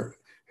can't remember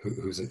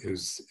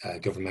who's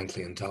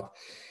governmentally on top,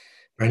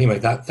 or anyway,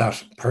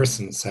 that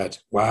person said,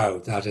 wow,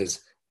 that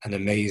is an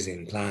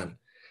amazing plan.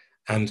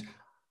 And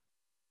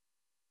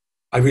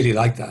I really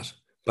like that,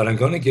 but I'm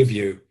going to give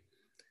you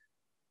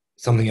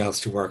something else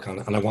to work on,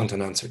 and I want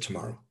an answer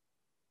tomorrow.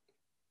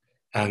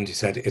 And he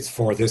said, it's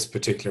for this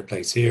particular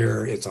place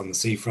here, it's on the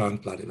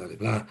seafront, blah, blah, blah,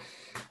 blah.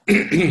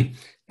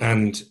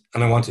 and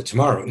I want it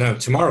tomorrow. Now,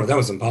 tomorrow, that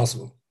was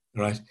impossible,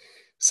 right?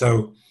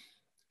 So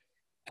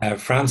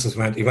Francis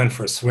went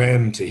for a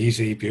swim,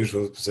 Tahiti,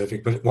 beautiful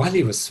Pacific, but while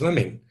he was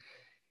swimming,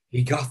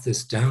 he got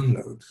this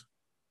download,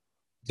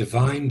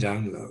 divine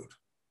download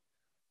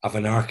of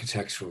an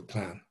architectural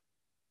plan,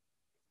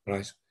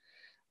 right?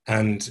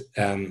 And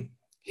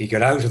he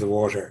got out of the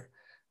water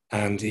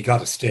and he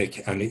got a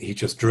stick and he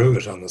just drew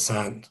it on the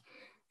sand.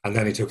 And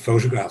then he took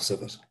photographs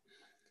of it.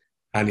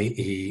 And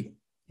he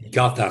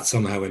got that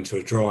somehow into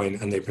a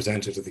drawing, and they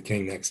presented it to the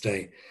king next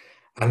day.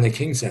 And the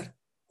king said,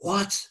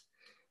 what?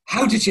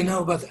 How did you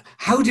know about that?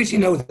 How did you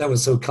know that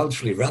was so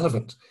culturally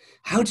relevant?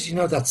 How did you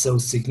know that's so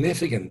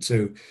significant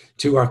to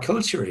our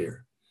culture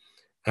here?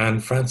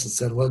 And Francis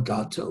said, well,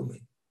 God told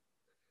me.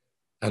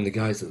 And the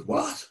guy said,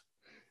 what?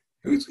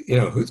 Who's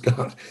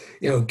God?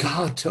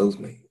 God told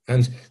me.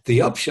 And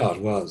the upshot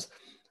was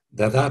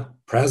that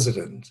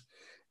president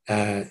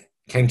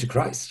came to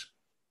Christ,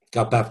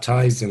 got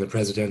baptized in the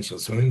presidential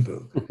swimming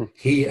pool,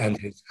 he and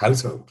his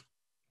household.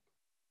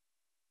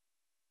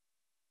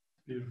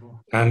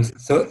 Beautiful. And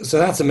so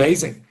that's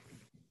amazing.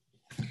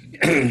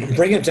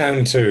 Bring it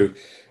down to,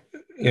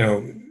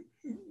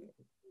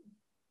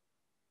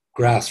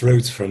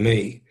 grassroots for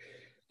me.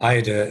 I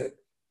had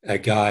a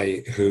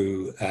guy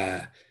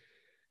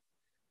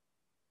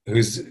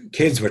whose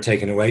kids were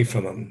taken away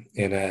from him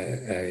in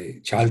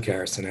a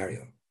childcare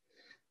scenario.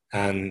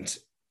 And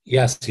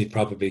yes, he'd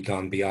probably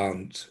gone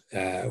beyond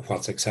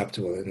what's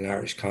acceptable in an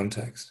Irish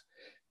context,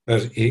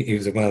 but he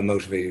was a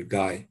well-motivated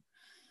guy.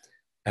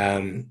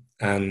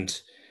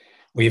 And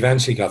we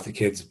eventually got the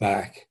kids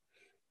back.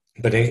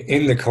 But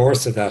in the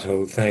course of that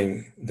whole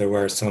thing, there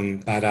were some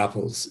bad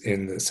apples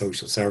in the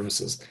social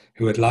services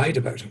who had lied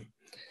about him.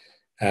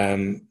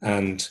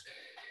 And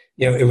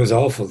it was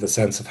awful. The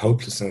sense of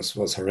hopelessness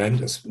was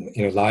horrendous.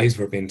 Lies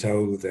were being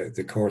told.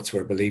 The courts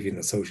were believing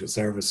the social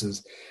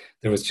services.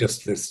 There was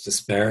just this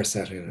despair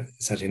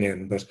setting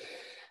in. But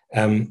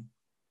I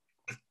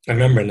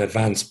remember in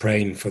advance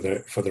praying for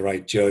the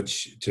right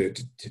judge to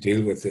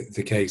deal with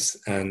the case.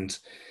 And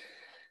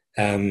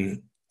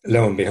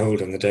lo and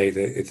behold, on the day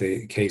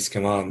the case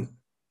came on,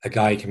 a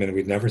guy came in.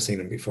 We'd never seen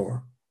him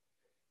before,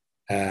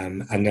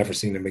 and never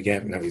seen him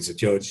again. Now he's a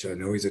judge. I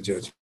know he's a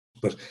judge,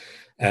 but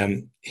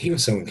he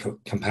was so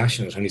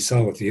compassionate, and he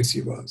saw what the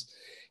issue was.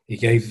 He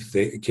gave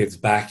the kids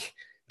back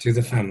to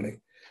the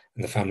family,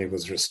 and the family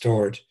was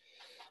restored.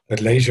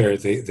 But later,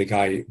 the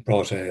guy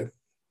brought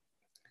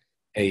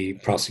a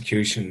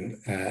prosecution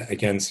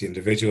against the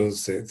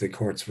individuals. The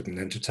courts wouldn't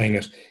entertain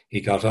it. He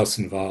got us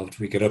involved.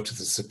 We got up to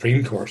the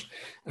Supreme Court,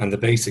 and the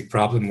basic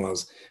problem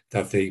was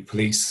that the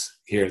police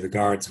here, the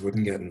guards,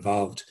 wouldn't get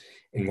involved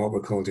in what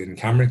were called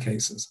in-camera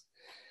cases.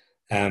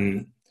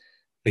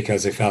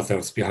 Because they felt that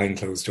was behind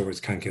closed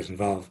doors, can't get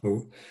involved.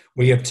 But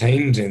we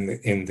obtained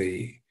in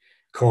the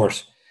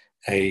court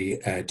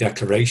a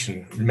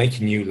declaration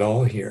making new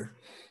law here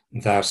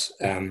that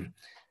an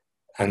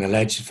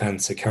alleged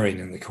offence occurring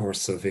in the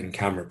course of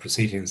in-camera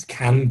proceedings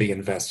can be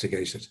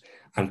investigated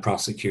and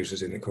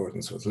prosecuted in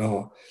accordance with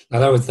law.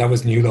 Now that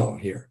was new law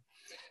here,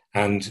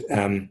 and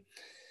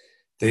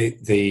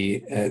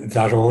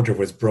that order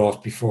was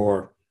brought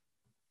before,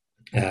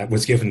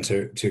 was given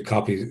to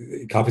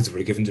copies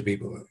were given to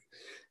people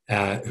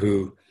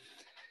who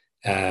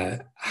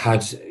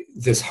had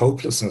this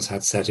hopelessness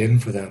had set in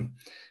for them.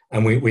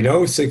 And we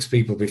know 6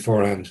 people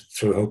beforehand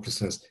through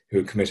hopelessness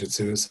who committed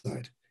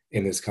suicide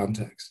in this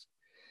context.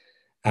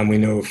 And we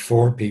know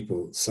 4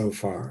 people so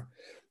far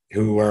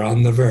who were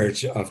on the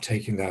verge of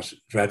taking that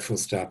dreadful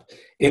step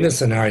in a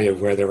scenario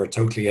where they were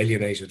totally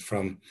alienated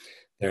from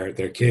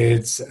their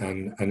kids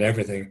and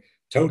everything,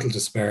 total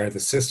despair. The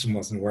system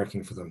wasn't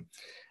working for them.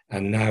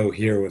 And now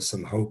here was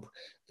some hope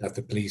that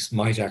the police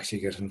might actually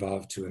get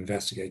involved to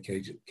investigate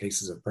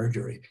cases of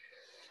perjury.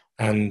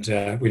 And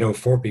we know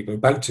 4 people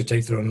about to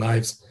take their own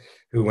lives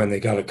who, when they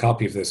got a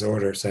copy of this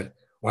order, said,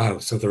 wow,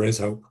 so there is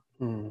hope.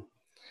 Mm.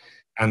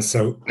 And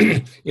so,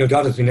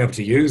 God has been able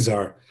to use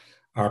our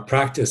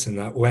practice in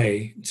that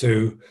way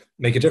to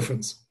make a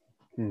difference.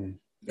 Mm.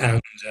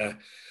 And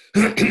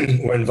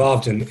we're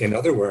involved in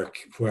other work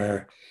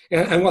where,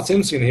 and what's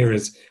interesting here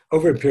is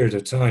over a period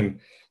of time,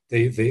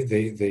 the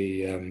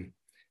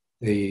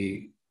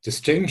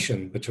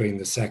distinction between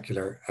the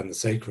secular and the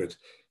sacred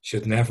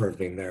should never have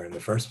been there in the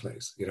first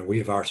place. We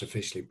have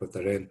artificially put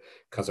that in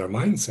because our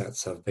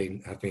mindsets have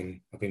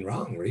been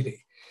wrong,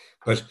 really.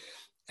 But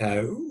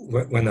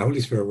when the Holy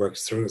Spirit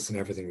works through us in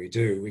everything we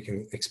do, we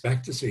can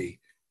expect to see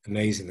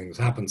amazing things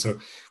happen. So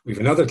we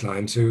have another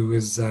client who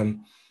is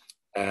an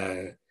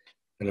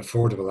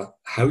affordable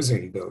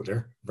housing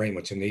builder, very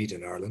much in need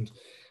in Ireland,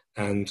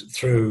 and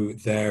through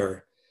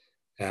their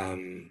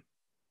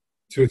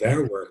through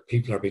their work,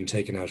 people are being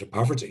taken out of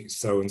poverty.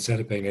 So instead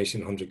of paying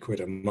 1,800 quid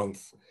a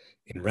month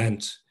in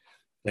rent,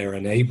 they're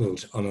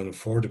enabled on an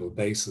affordable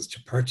basis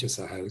to purchase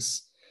a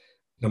house.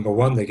 Number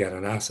one, they get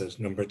an asset.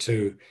 Number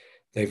two,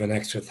 they have an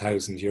extra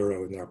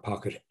 €1,000 in their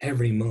pocket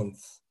every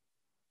month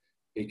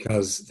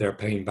because they're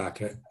paying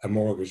back a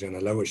mortgage and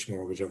a lowish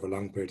mortgage over a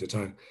long period of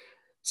time.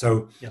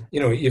 So,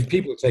 you have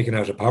people taken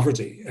out of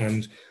poverty,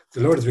 and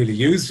the Lord has really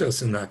used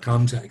us in that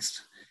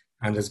context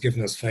and has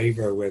given us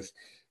favor with,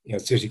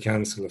 city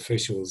council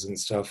officials and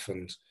stuff.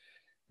 And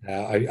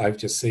I've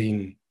just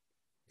seen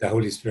the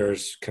Holy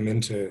Spirit come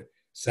into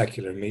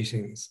secular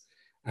meetings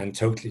and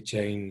totally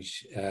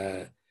change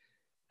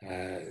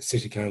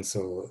city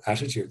council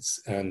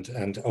attitudes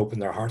and open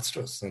their hearts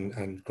to us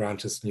and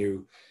grant us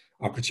new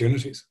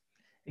opportunities.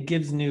 It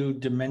gives new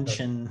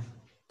dimension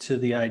to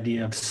the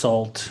idea of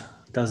salt,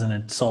 doesn't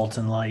it? Salt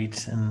and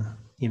light, and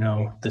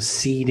the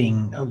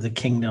seeding of the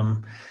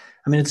kingdom.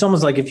 I mean, it's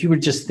almost like if you were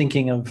just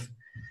thinking of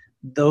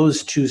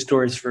those two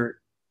stories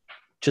for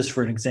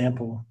an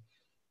example,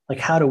 like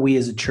how do we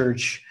as a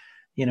church,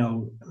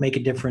 make a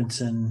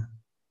difference in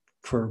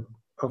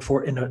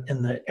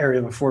the area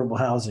of affordable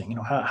housing?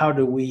 How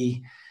do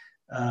we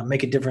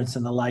make a difference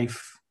in the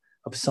life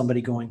of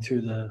somebody going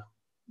through the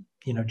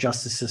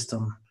justice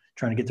system,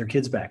 trying to get their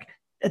kids back?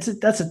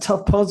 That's a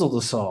tough puzzle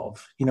to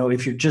solve.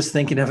 If you're just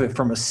thinking of it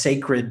from a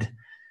sacred,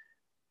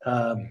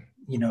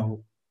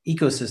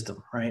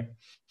 ecosystem, right?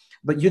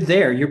 But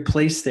you're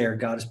placed there.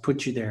 God has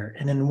put you there.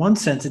 And in one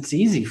sense, it's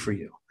easy for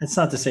you. It's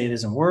not to say it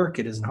isn't work.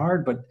 It isn't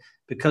hard, but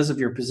because of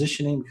your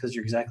positioning, because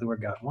you're exactly where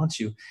God wants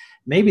you,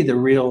 maybe the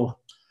real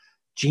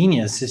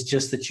genius is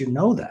just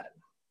that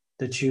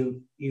that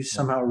you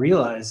somehow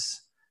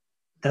realize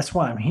that's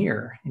why I'm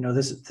here.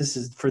 This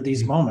is for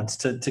these moments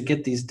to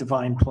get these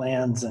divine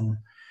plans and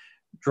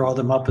draw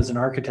them up as an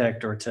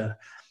architect, or to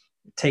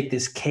take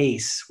this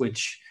case,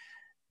 which,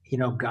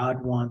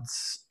 God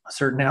wants a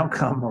certain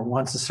outcome or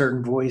wants a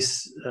certain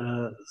voice,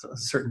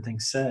 certain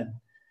things said.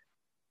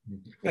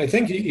 I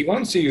think he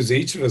wants to use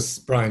each of us,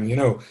 Brian,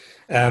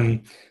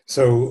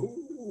 so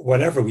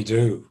whatever we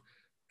do,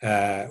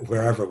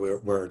 wherever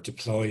we're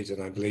deployed,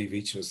 and I believe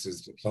each of us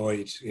is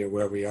deployed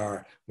where we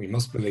are, we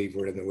must believe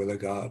we're in the will of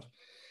God,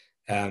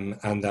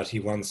 and that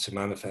he wants to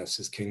manifest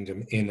his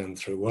kingdom in and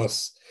through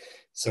us.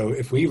 So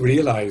if we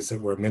realize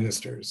that we're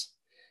ministers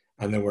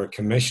and that we're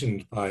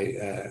commissioned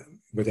by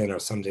within our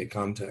Sunday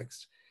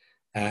context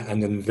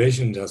and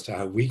envisioned as to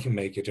how we can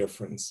make a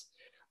difference,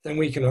 then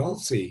we can all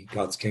see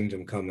God's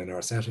kingdom come in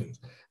our settings,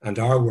 and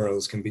our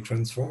worlds can be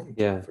transformed.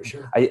 Yeah, for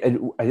sure.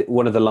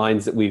 One of the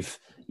lines that we've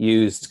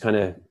used kind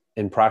of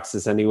in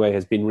practice anyway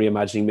has been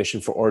reimagining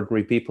mission for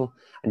ordinary people.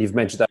 And you've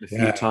mentioned that a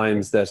few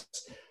times, and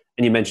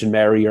you mentioned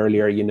Mary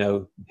earlier,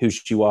 who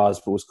she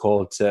was, but was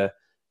called to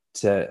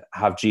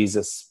have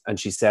Jesus. And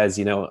she says,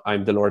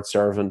 I'm the Lord's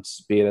servant,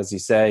 be it as you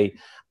say.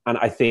 And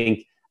I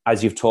think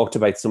as you've talked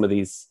about some of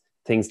these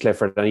things,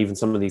 Clifford, and even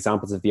some of the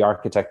examples of the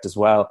architect as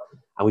well,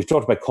 and we've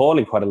talked about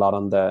calling quite a lot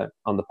on the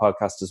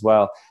podcast as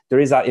well, there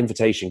is that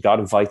invitation. God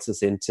invites us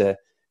to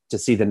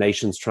see the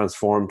nations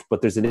transformed,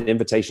 but there's an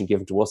invitation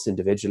given to us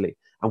individually,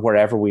 and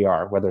wherever we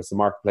are, whether it's the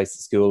marketplace,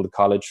 the school, the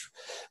college,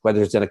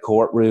 whether it's in a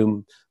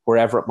courtroom,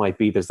 wherever it might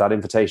be, there's that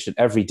invitation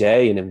every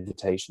day, an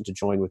invitation to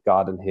join with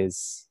God in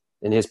his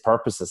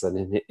purposes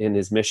and in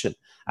his mission.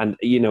 And,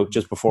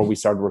 just before we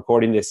started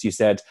recording this, you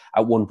said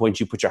at one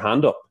point you put your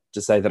hand up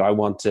to say that I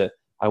want to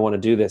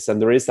do this.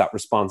 And there is that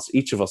response.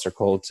 Each of us are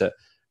called to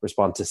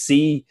respond, to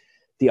see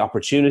the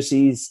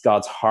opportunities,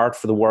 God's heart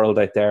for the world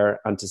out there,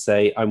 and to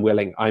say, I'm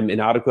willing, I'm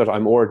inadequate,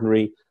 I'm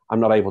ordinary, I'm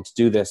not able to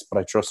do this, but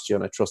I trust you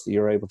and I trust that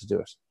you're able to do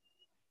it.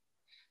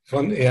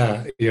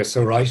 Yeah, you're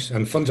so right.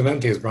 And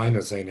fundamentally, as Brian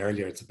was saying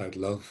earlier, it's about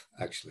love,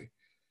 actually.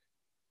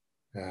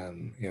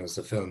 It's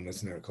a film,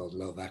 isn't there, called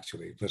Love,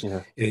 Actually? But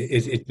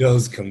it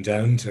does come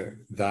down to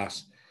that.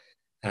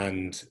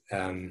 And,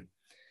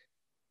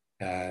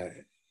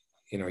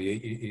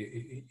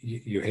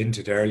 you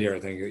hinted earlier, I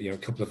think, a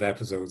couple of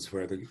episodes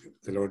where the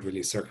Lord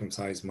really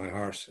circumcised my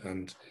heart.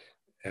 And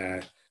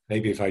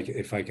maybe if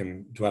I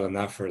can dwell on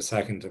that for a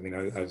second. I mean,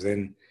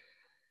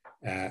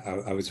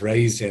 I was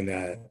raised in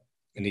an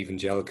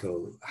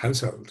evangelical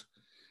household,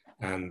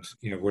 and,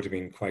 would have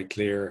been quite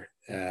clear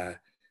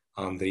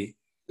on the,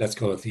 let's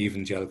call it the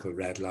evangelical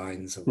red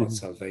lines of what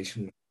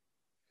salvation.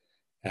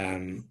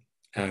 And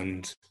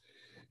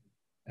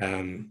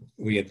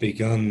we had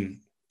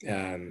begun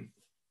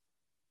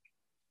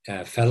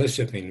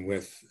fellowshipping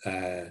with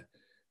a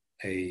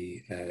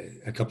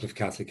couple of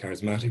Catholic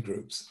charismatic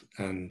groups,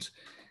 and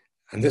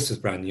this was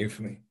brand new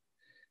for me,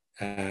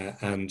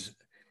 and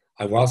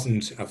I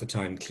wasn't at the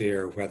time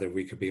clear whether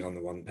we could be on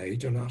the one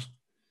page or not,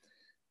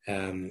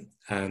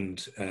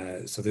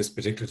 so this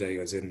particular day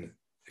I was in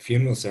a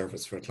funeral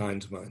service for a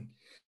client of mine,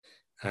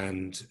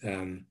 and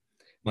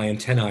my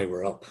antennae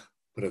were up,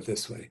 put it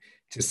this way,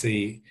 to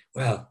see,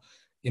 well,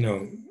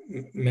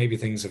 maybe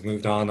things have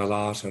moved on a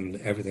lot and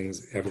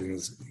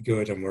everything's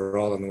good and we're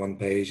all on the one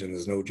page and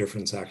there's no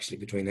difference actually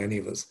between any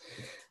of us.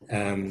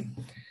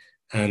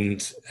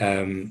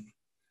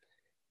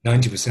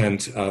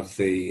 90%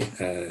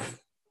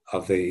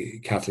 of the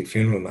Catholic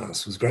funeral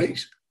mass was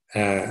great.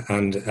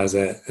 And as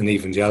an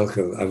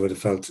evangelical, I would have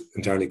felt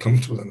entirely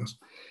comfortable in it.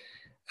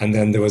 And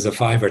then there was a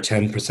 5 or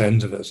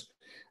 10% of it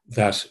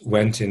that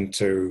went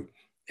into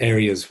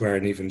areas where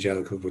an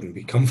evangelical wouldn't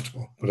be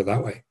comfortable, put it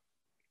that way.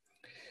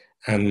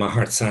 And my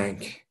heart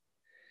sank.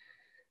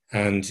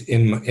 And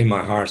in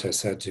my heart, I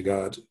said to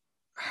God,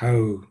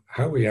 how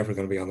are we ever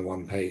going to be on the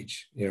one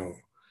page? You know,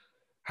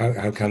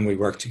 how can we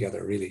work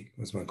together, really,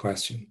 was my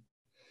question.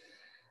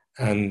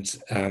 And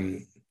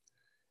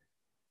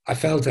I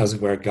felt, as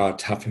it were, God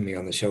tapping me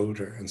on the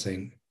shoulder and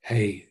saying,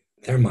 hey,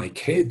 they're my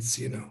kids,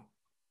 you know.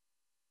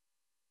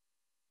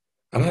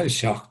 And I was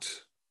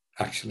shocked,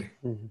 actually.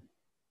 Mm-hmm.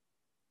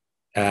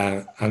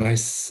 And I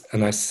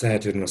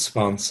said in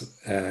response,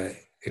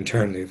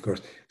 internally, of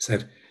course,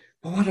 said,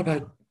 well, what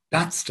about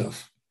that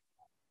stuff?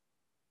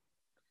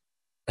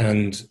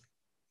 And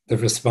the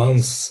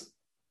response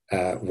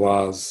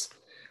was,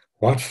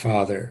 what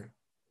father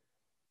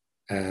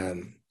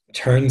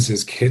turns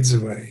his kids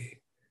away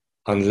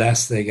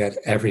unless they get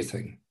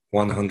everything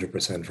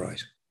 100%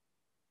 right?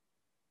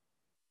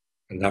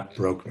 And that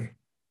broke me.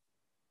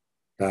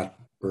 That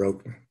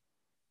broke me.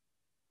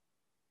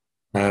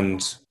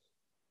 And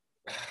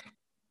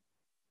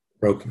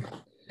broke me.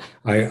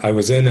 I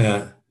was in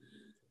a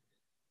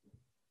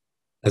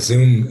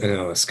Zoom,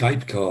 a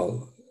Skype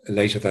call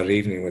later that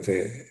evening with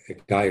a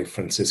guy, a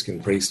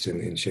Franciscan priest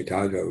in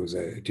Chicago, who's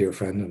a dear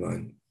friend of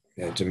mine,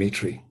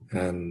 Dimitri,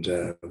 and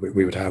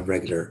we would have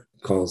regular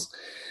calls.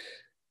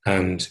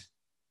 And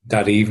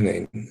that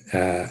evening,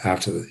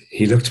 after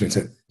he looked at me and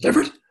said,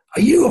 "Clifford,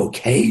 are you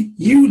okay?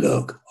 You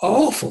look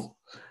awful."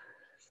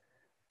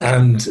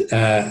 And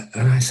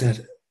I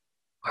said,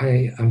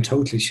 I'm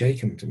totally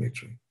shaken,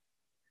 Dimitri.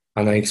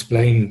 And I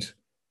explained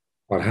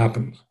what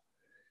happened.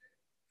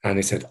 And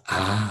he said,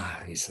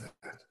 he said,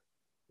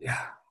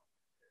 yeah,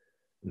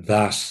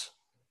 that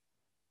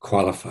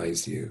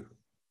qualifies you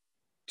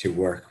to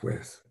work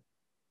with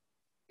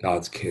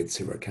God's kids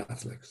who are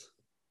Catholics.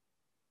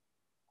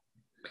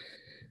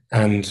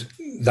 And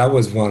that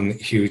was one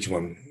huge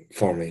one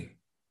for me.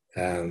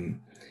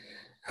 And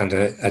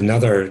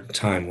another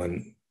time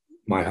when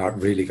my heart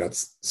really got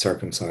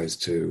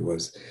circumcised too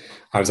was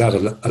I was at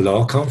a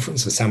law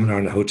conference, a seminar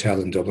in a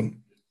hotel in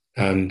Dublin,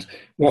 and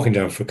walking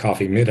down for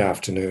coffee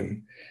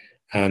mid-afternoon,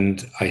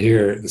 and I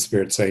hear the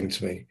Spirit saying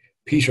to me,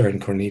 Peter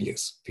and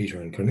Cornelius,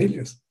 Peter and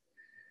Cornelius.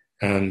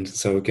 And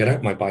so get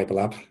out my Bible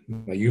app,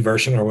 my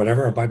YouVersion or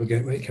whatever, or Bible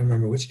Gateway, can't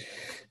remember which,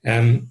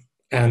 and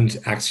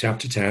Acts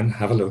chapter 10,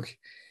 have a look,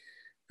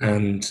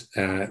 and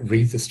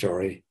read the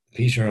story.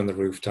 Peter on the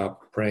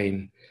rooftop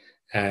praying,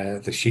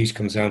 the sheet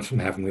comes down from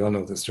heaven, we all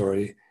know the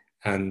story,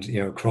 and,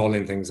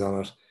 crawling things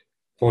on it.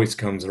 Voice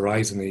comes,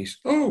 arise and eat.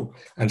 Oh,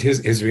 and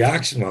his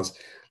reaction was,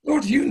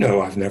 Lord,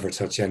 I've never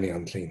touched any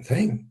unclean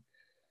thing.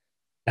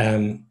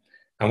 And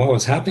what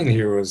was happening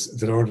here was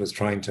the Lord was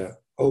trying to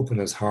open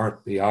his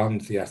heart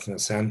beyond the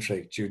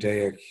ethnocentric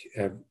Judaic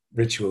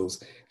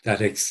rituals that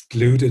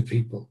excluded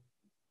people,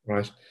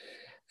 right?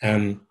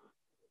 And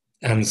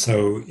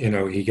so,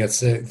 he gets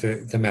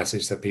the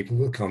message that people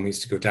will come. He's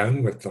to go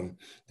down with them.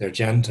 They're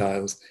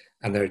Gentiles,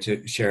 and they're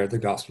to share the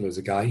gospel. There's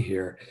a guy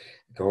here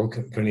called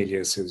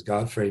Cornelius who's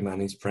God-fearing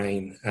man. He's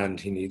praying, and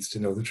he needs to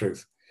know the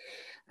truth.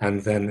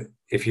 And then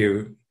if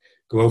you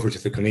go over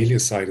to the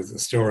Cornelius side of the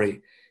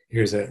story,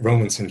 here's a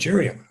Roman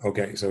centurion.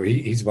 Okay, so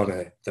he's one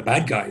of the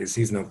bad guys.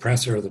 He's an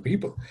oppressor of the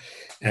people.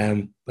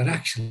 But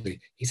actually,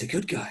 he's a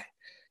good guy.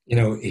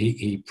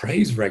 He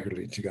prays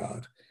regularly to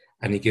God,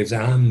 and he gives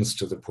alms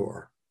to the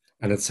poor.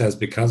 And it says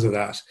because of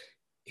that,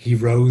 he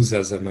rose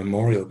as a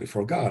memorial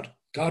before God.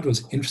 God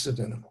was interested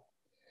in him.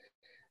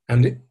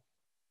 And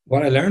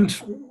what I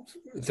learned,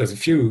 there's a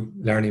few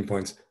learning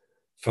points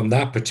from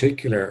that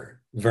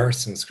particular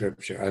verse in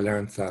Scripture. I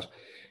learned that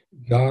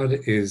God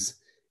is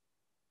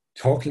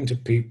talking to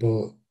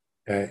people,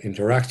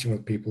 interacting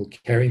with people,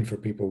 caring for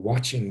people,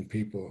 watching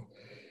people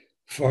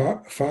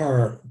far,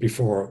 far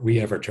before we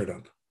ever turn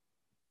up.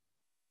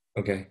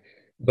 Okay.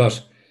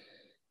 But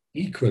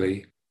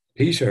equally,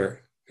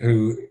 Peter,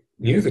 who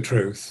knew the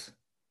truth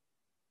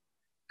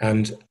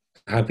and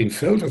had been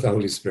filled with the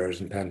Holy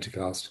Spirit in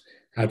Pentecost,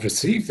 had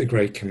received the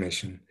Great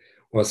Commission,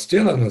 was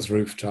still on his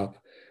rooftop,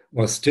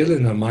 was still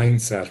in a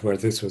mindset where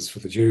this was for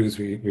the Jews.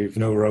 We've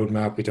no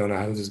roadmap. We don't know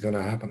how this is going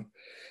to happen.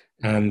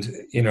 And,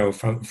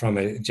 from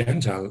a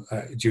Jew-Gentile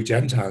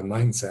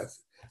mindset,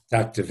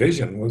 that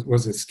division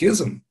was a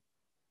schism.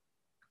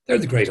 They're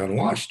the great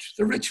unwashed.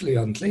 They're ritually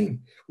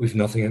unclean. We've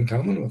nothing in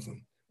common with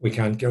them. We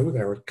can't go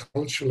there.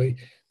 Culturally,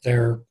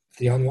 they're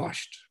the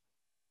unwashed.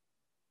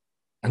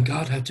 And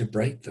God had to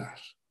break that.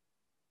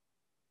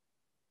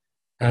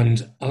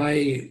 And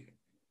I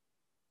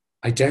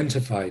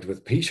identified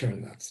with Peter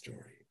in that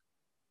story.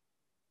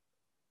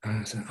 And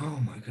I said, oh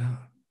my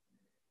God.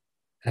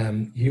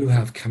 You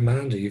have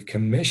commanded, you've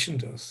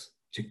commissioned us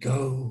to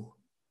go,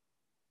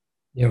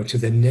 to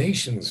the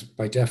nations,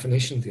 by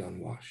definition, the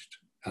unwashed,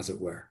 as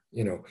it were,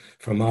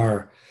 from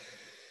our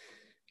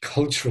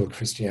cultural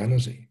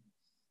Christianity.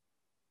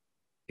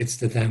 It's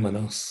the them and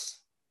us.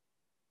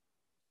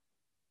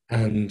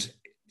 And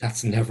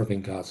that's never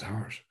been God's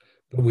heart.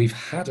 But we've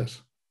had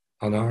it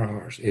on our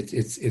heart.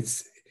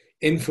 It's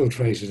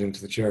infiltrated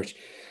into the church.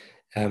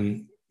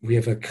 We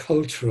have a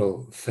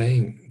cultural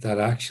thing that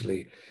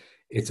actually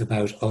it's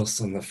about us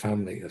and the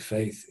family of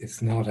faith.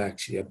 It's not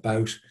actually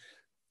about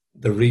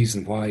the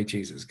reason why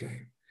Jesus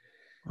came.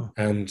 Oh.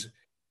 And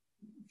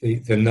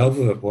the nub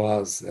of it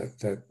was that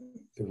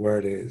the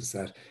word is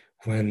that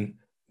when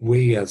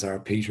we as our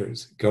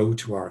Peters go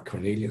to our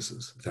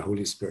Corneliuses, the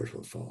Holy Spirit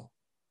will fall.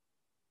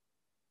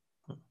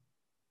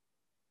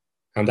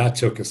 And that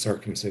took a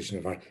circumcision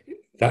of heart.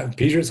 That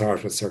Peter's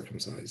heart was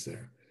circumcised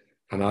there.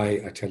 And I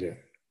tell you,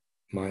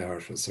 my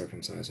heart was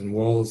circumcised. And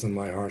walls in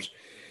my heart,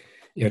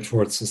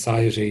 towards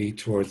society,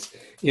 towards,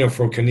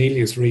 for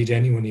Cornelius, read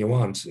anyone you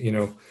want,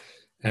 give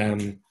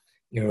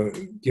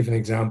an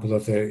example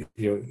of the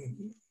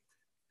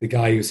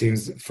guy who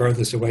seems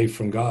furthest away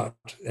from God.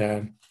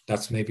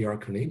 That's maybe our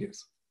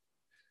Cornelius.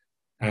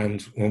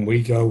 And when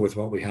we go with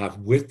what we have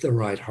with the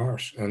right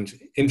heart, and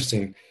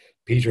interesting,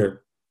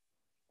 Peter,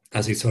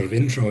 as he's sort of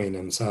introing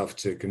himself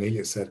to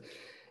Cornelius, said,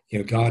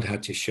 God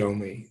had to show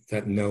me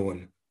that no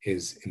one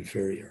is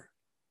inferior.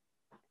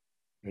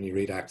 When you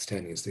read Acts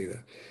 10, you see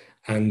that.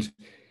 And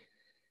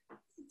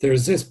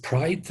there's this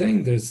pride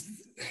thing. There's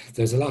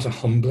a lot of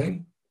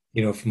humbling.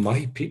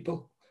 My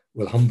people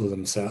will humble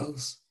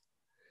themselves.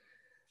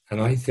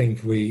 And I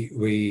think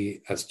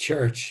we as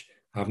church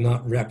have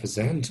not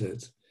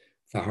represented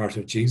the heart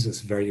of Jesus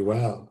very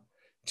well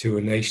to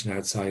a nation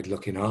outside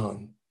looking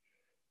on,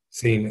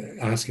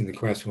 asking the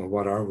question, well,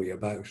 what are we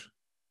about?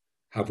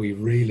 Have we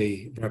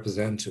really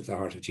represented the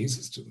heart of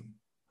Jesus to them?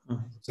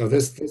 Mm-hmm. So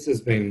this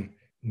has been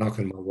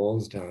knocking my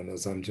walls down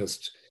as I'm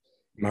just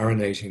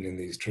marinating in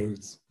these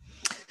truths.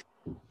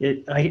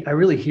 I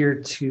really hear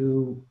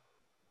two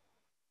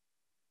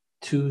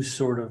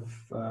sort of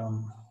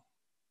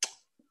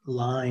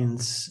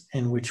lines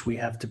in which we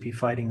have to be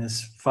fighting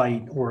this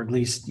fight, or at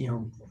least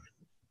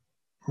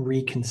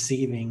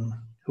reconceiving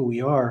who we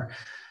are.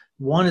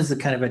 One is the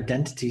kind of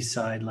identity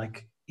side,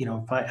 like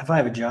if I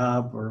have a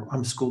job, or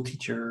I'm a school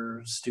teacher,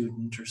 or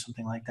student, or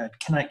something like that,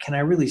 can I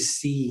really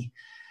see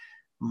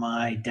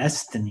my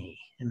destiny,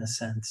 in a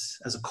sense,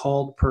 as a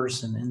called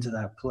person into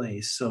that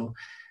place? So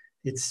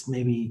it's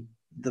maybe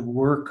the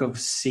work of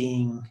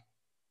seeing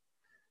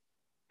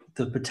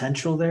the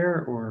potential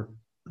there, or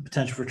the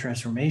potential for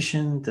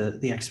transformation,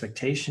 the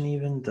expectation,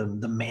 even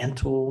the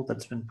mantle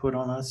that's been put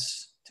on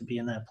us to be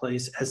in that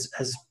place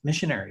as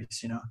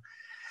missionaries,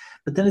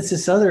 But then it's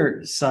this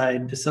other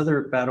side, this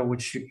other battle,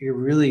 which you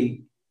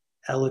really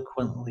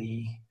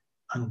eloquently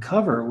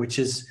uncover, which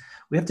is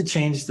we have to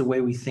change the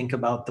way we think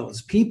about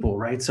those people,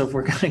 right? So if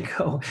we're going to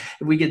go,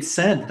 if we get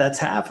sent, that's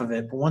half of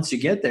it. But once you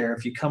get there,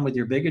 if you come with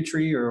your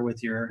bigotry or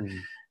with your,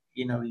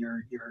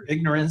 your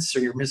ignorance or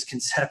your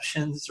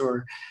misconceptions,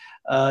 or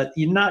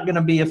you're not going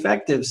to be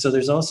effective. So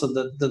there's also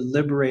the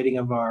liberating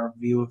of our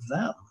view of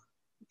them,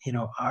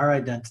 our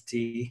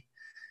identity,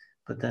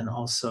 but then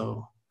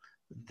also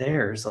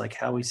theirs, like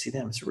how we see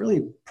them. It's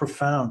really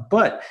profound,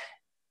 but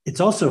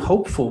it's also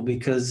hopeful,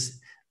 because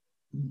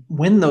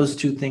when those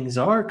two things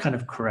are kind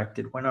of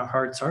corrected, when our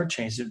hearts are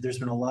changed, there's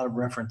been a lot of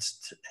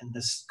reference in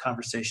this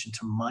conversation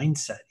to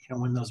mindset,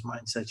 when those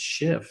mindsets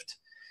shift,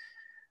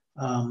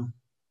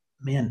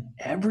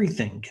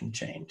 everything can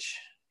change.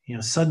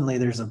 Suddenly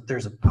there's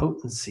a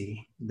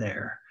potency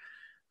there.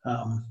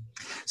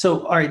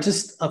 So, all right,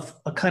 just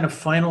a kind of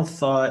final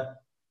thought,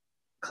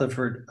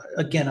 Clifford.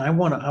 Again, I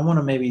want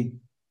to maybe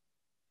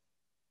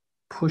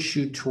push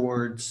you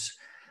towards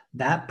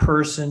that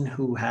person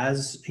who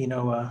has,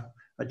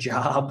 a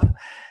job,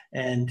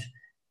 and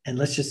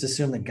let's just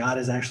assume that God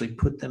has actually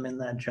put them in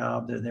that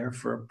job. They're there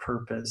for a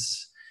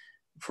purpose,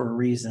 for a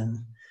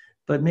reason,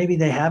 but maybe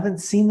they haven't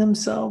seen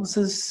themselves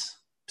as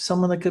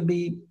someone that could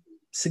be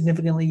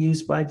significantly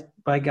used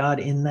by God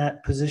in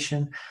that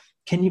position.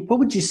 What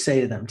would you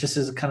say to them, just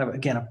as a kind of,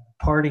 again, a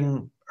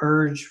parting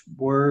urge,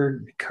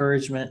 word,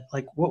 encouragement?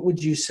 Like, what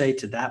would you say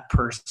to that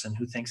person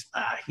who thinks,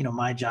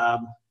 my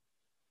job,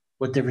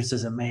 what difference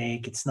does it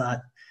make? It's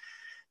not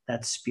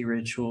that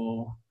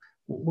spiritual.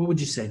 What would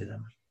you say to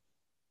them?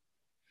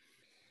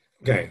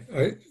 Okay.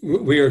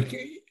 We are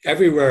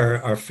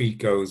everywhere our feet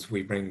goes,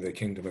 we bring the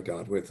kingdom of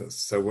God with us.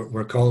 So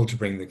we're called to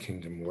bring the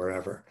kingdom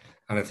wherever.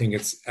 And I think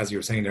it's, as you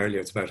were saying earlier,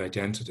 it's about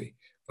identity,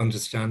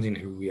 understanding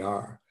who we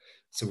are.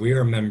 So we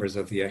are members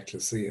of the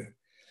ecclesia.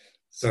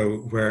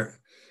 So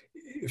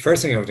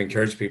first thing I would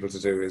encourage people to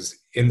do is,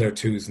 in their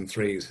 2s and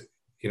 3s,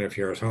 if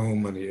you're at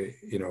home and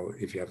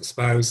if you have a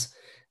spouse,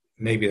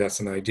 maybe that's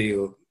an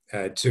ideal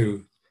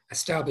to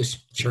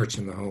establish church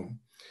in the home.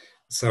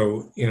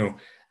 So,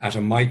 at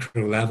a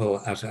micro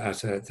level, at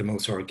the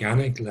most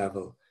organic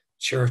level,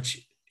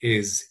 church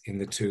is in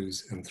the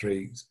 2s and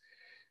 3s.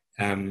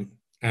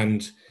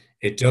 And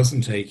it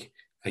doesn't take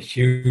a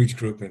huge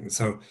grouping.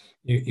 So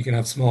you can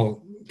have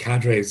small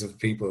cadres of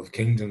people, of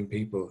kingdom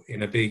people,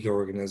 in a big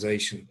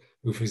organization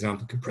who, for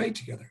example, could pray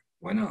together.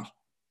 Why not?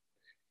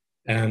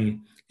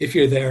 If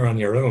you're there on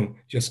your own,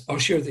 just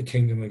usher the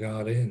kingdom of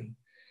God in.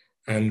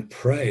 and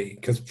pray,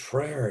 because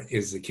prayer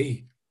is the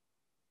key.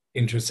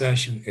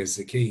 Intercession is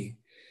the key.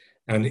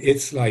 And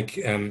it's like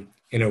in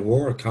a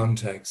war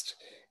context,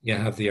 you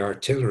have the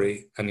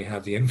artillery and you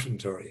have the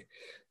infantry.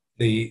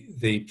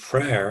 The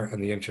prayer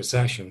and the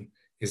intercession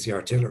is the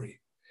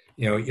artillery.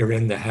 You know, you're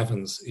in the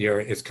heavens,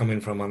 it's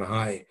coming from on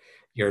high,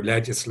 your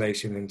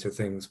legislation into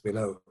things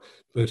below.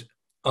 But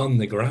on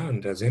the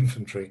ground as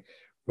infantry,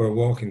 we're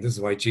walking. This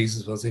is why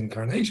Jesus was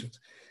incarnated.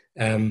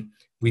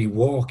 We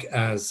walk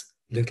as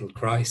little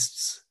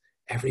Christs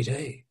every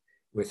day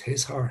with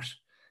his heart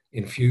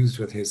infused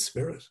with his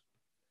spirit.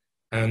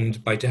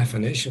 And by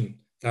definition,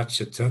 that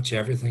should touch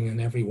everything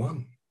and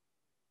everyone.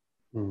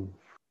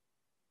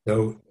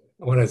 So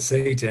what I'd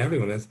say to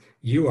everyone is,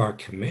 you are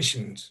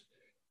commissioned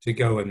to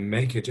go and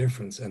make a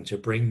difference and to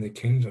bring the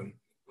kingdom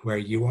where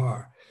you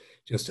are.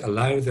 Just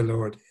allow the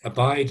Lord,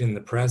 abide in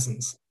the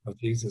presence of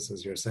Jesus,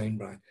 as you're saying,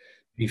 Brian.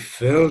 Be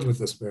filled with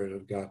the Spirit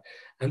of God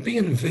and be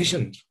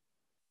envisioned.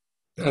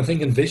 I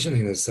think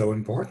envisioning is so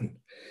important.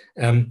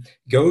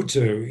 Go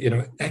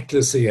to,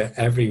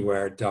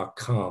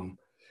 ecclesiaeverywhere.com,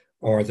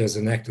 or there's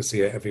an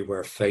Ecclesia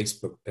Everywhere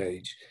Facebook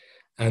page,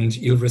 and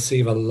you'll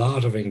receive a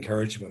lot of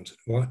encouragement.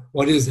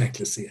 What is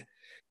Ecclesia?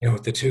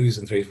 The twos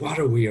and threes. What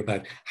are we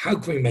about? How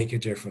can we make a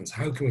difference?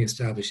 How can we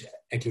establish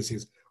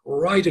ecclesias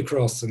right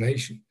across the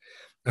nation?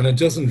 And it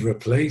doesn't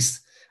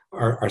replace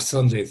our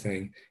Sunday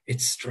thing.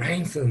 It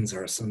strengthens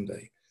our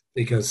Sunday,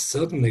 because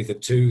suddenly the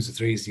twos, the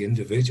threes, the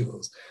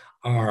individuals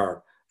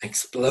are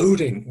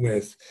exploding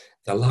with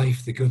the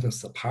life, the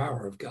goodness, the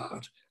power of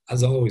God,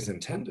 as always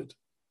intended.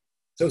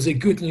 So it's a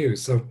good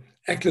news. So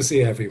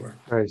Ecclesia Everywhere.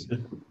 Right.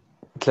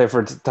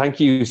 Clifford, thank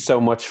you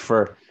so much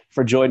for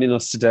joining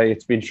us today.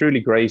 It's been truly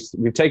great.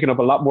 We've taken up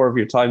a lot more of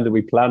your time than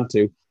we planned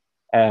to.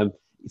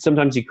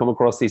 Sometimes you come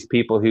across these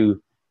people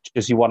who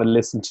just you want to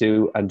listen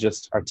to and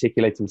just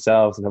articulate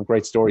themselves and have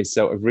great stories.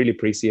 So I've really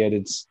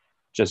appreciated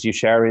just you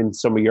sharing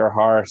some of your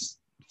heart,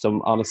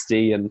 some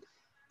honesty and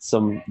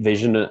some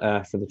vision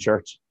for the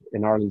church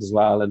in Ireland as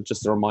well. And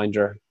just a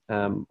reminder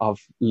of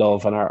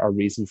love and our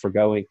reason for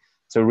going.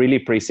 So really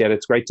appreciate it.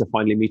 It's great to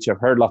finally meet you. I've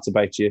heard lots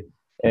about you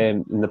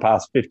in the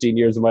past 15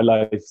 years of my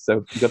life.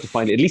 So you got to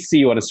at least see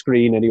you on a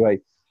screen anyway.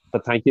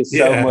 But thank you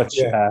so much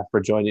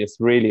for joining us.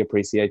 Really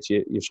appreciate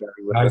you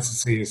sharing with us. Nice to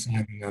see you,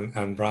 Simon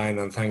and Brian,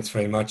 and thanks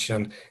very much.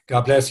 And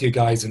God bless you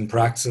guys in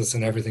Praxis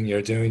and everything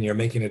you're doing. You're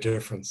making a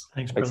difference.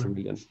 Thanks, brother. Thanks a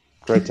million.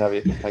 Great to have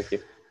you. Thank you.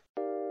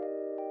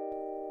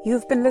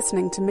 You've been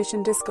listening to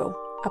Mission Disco,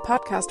 a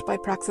podcast by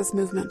Praxis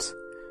Movement.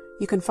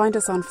 You can find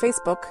us on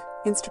Facebook,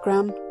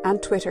 Instagram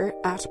and Twitter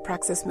at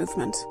Praxis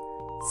Movement.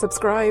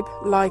 Subscribe,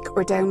 like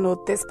or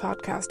download this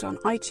podcast on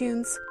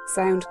iTunes,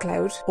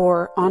 SoundCloud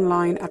or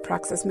online at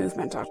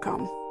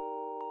praxismovement.com.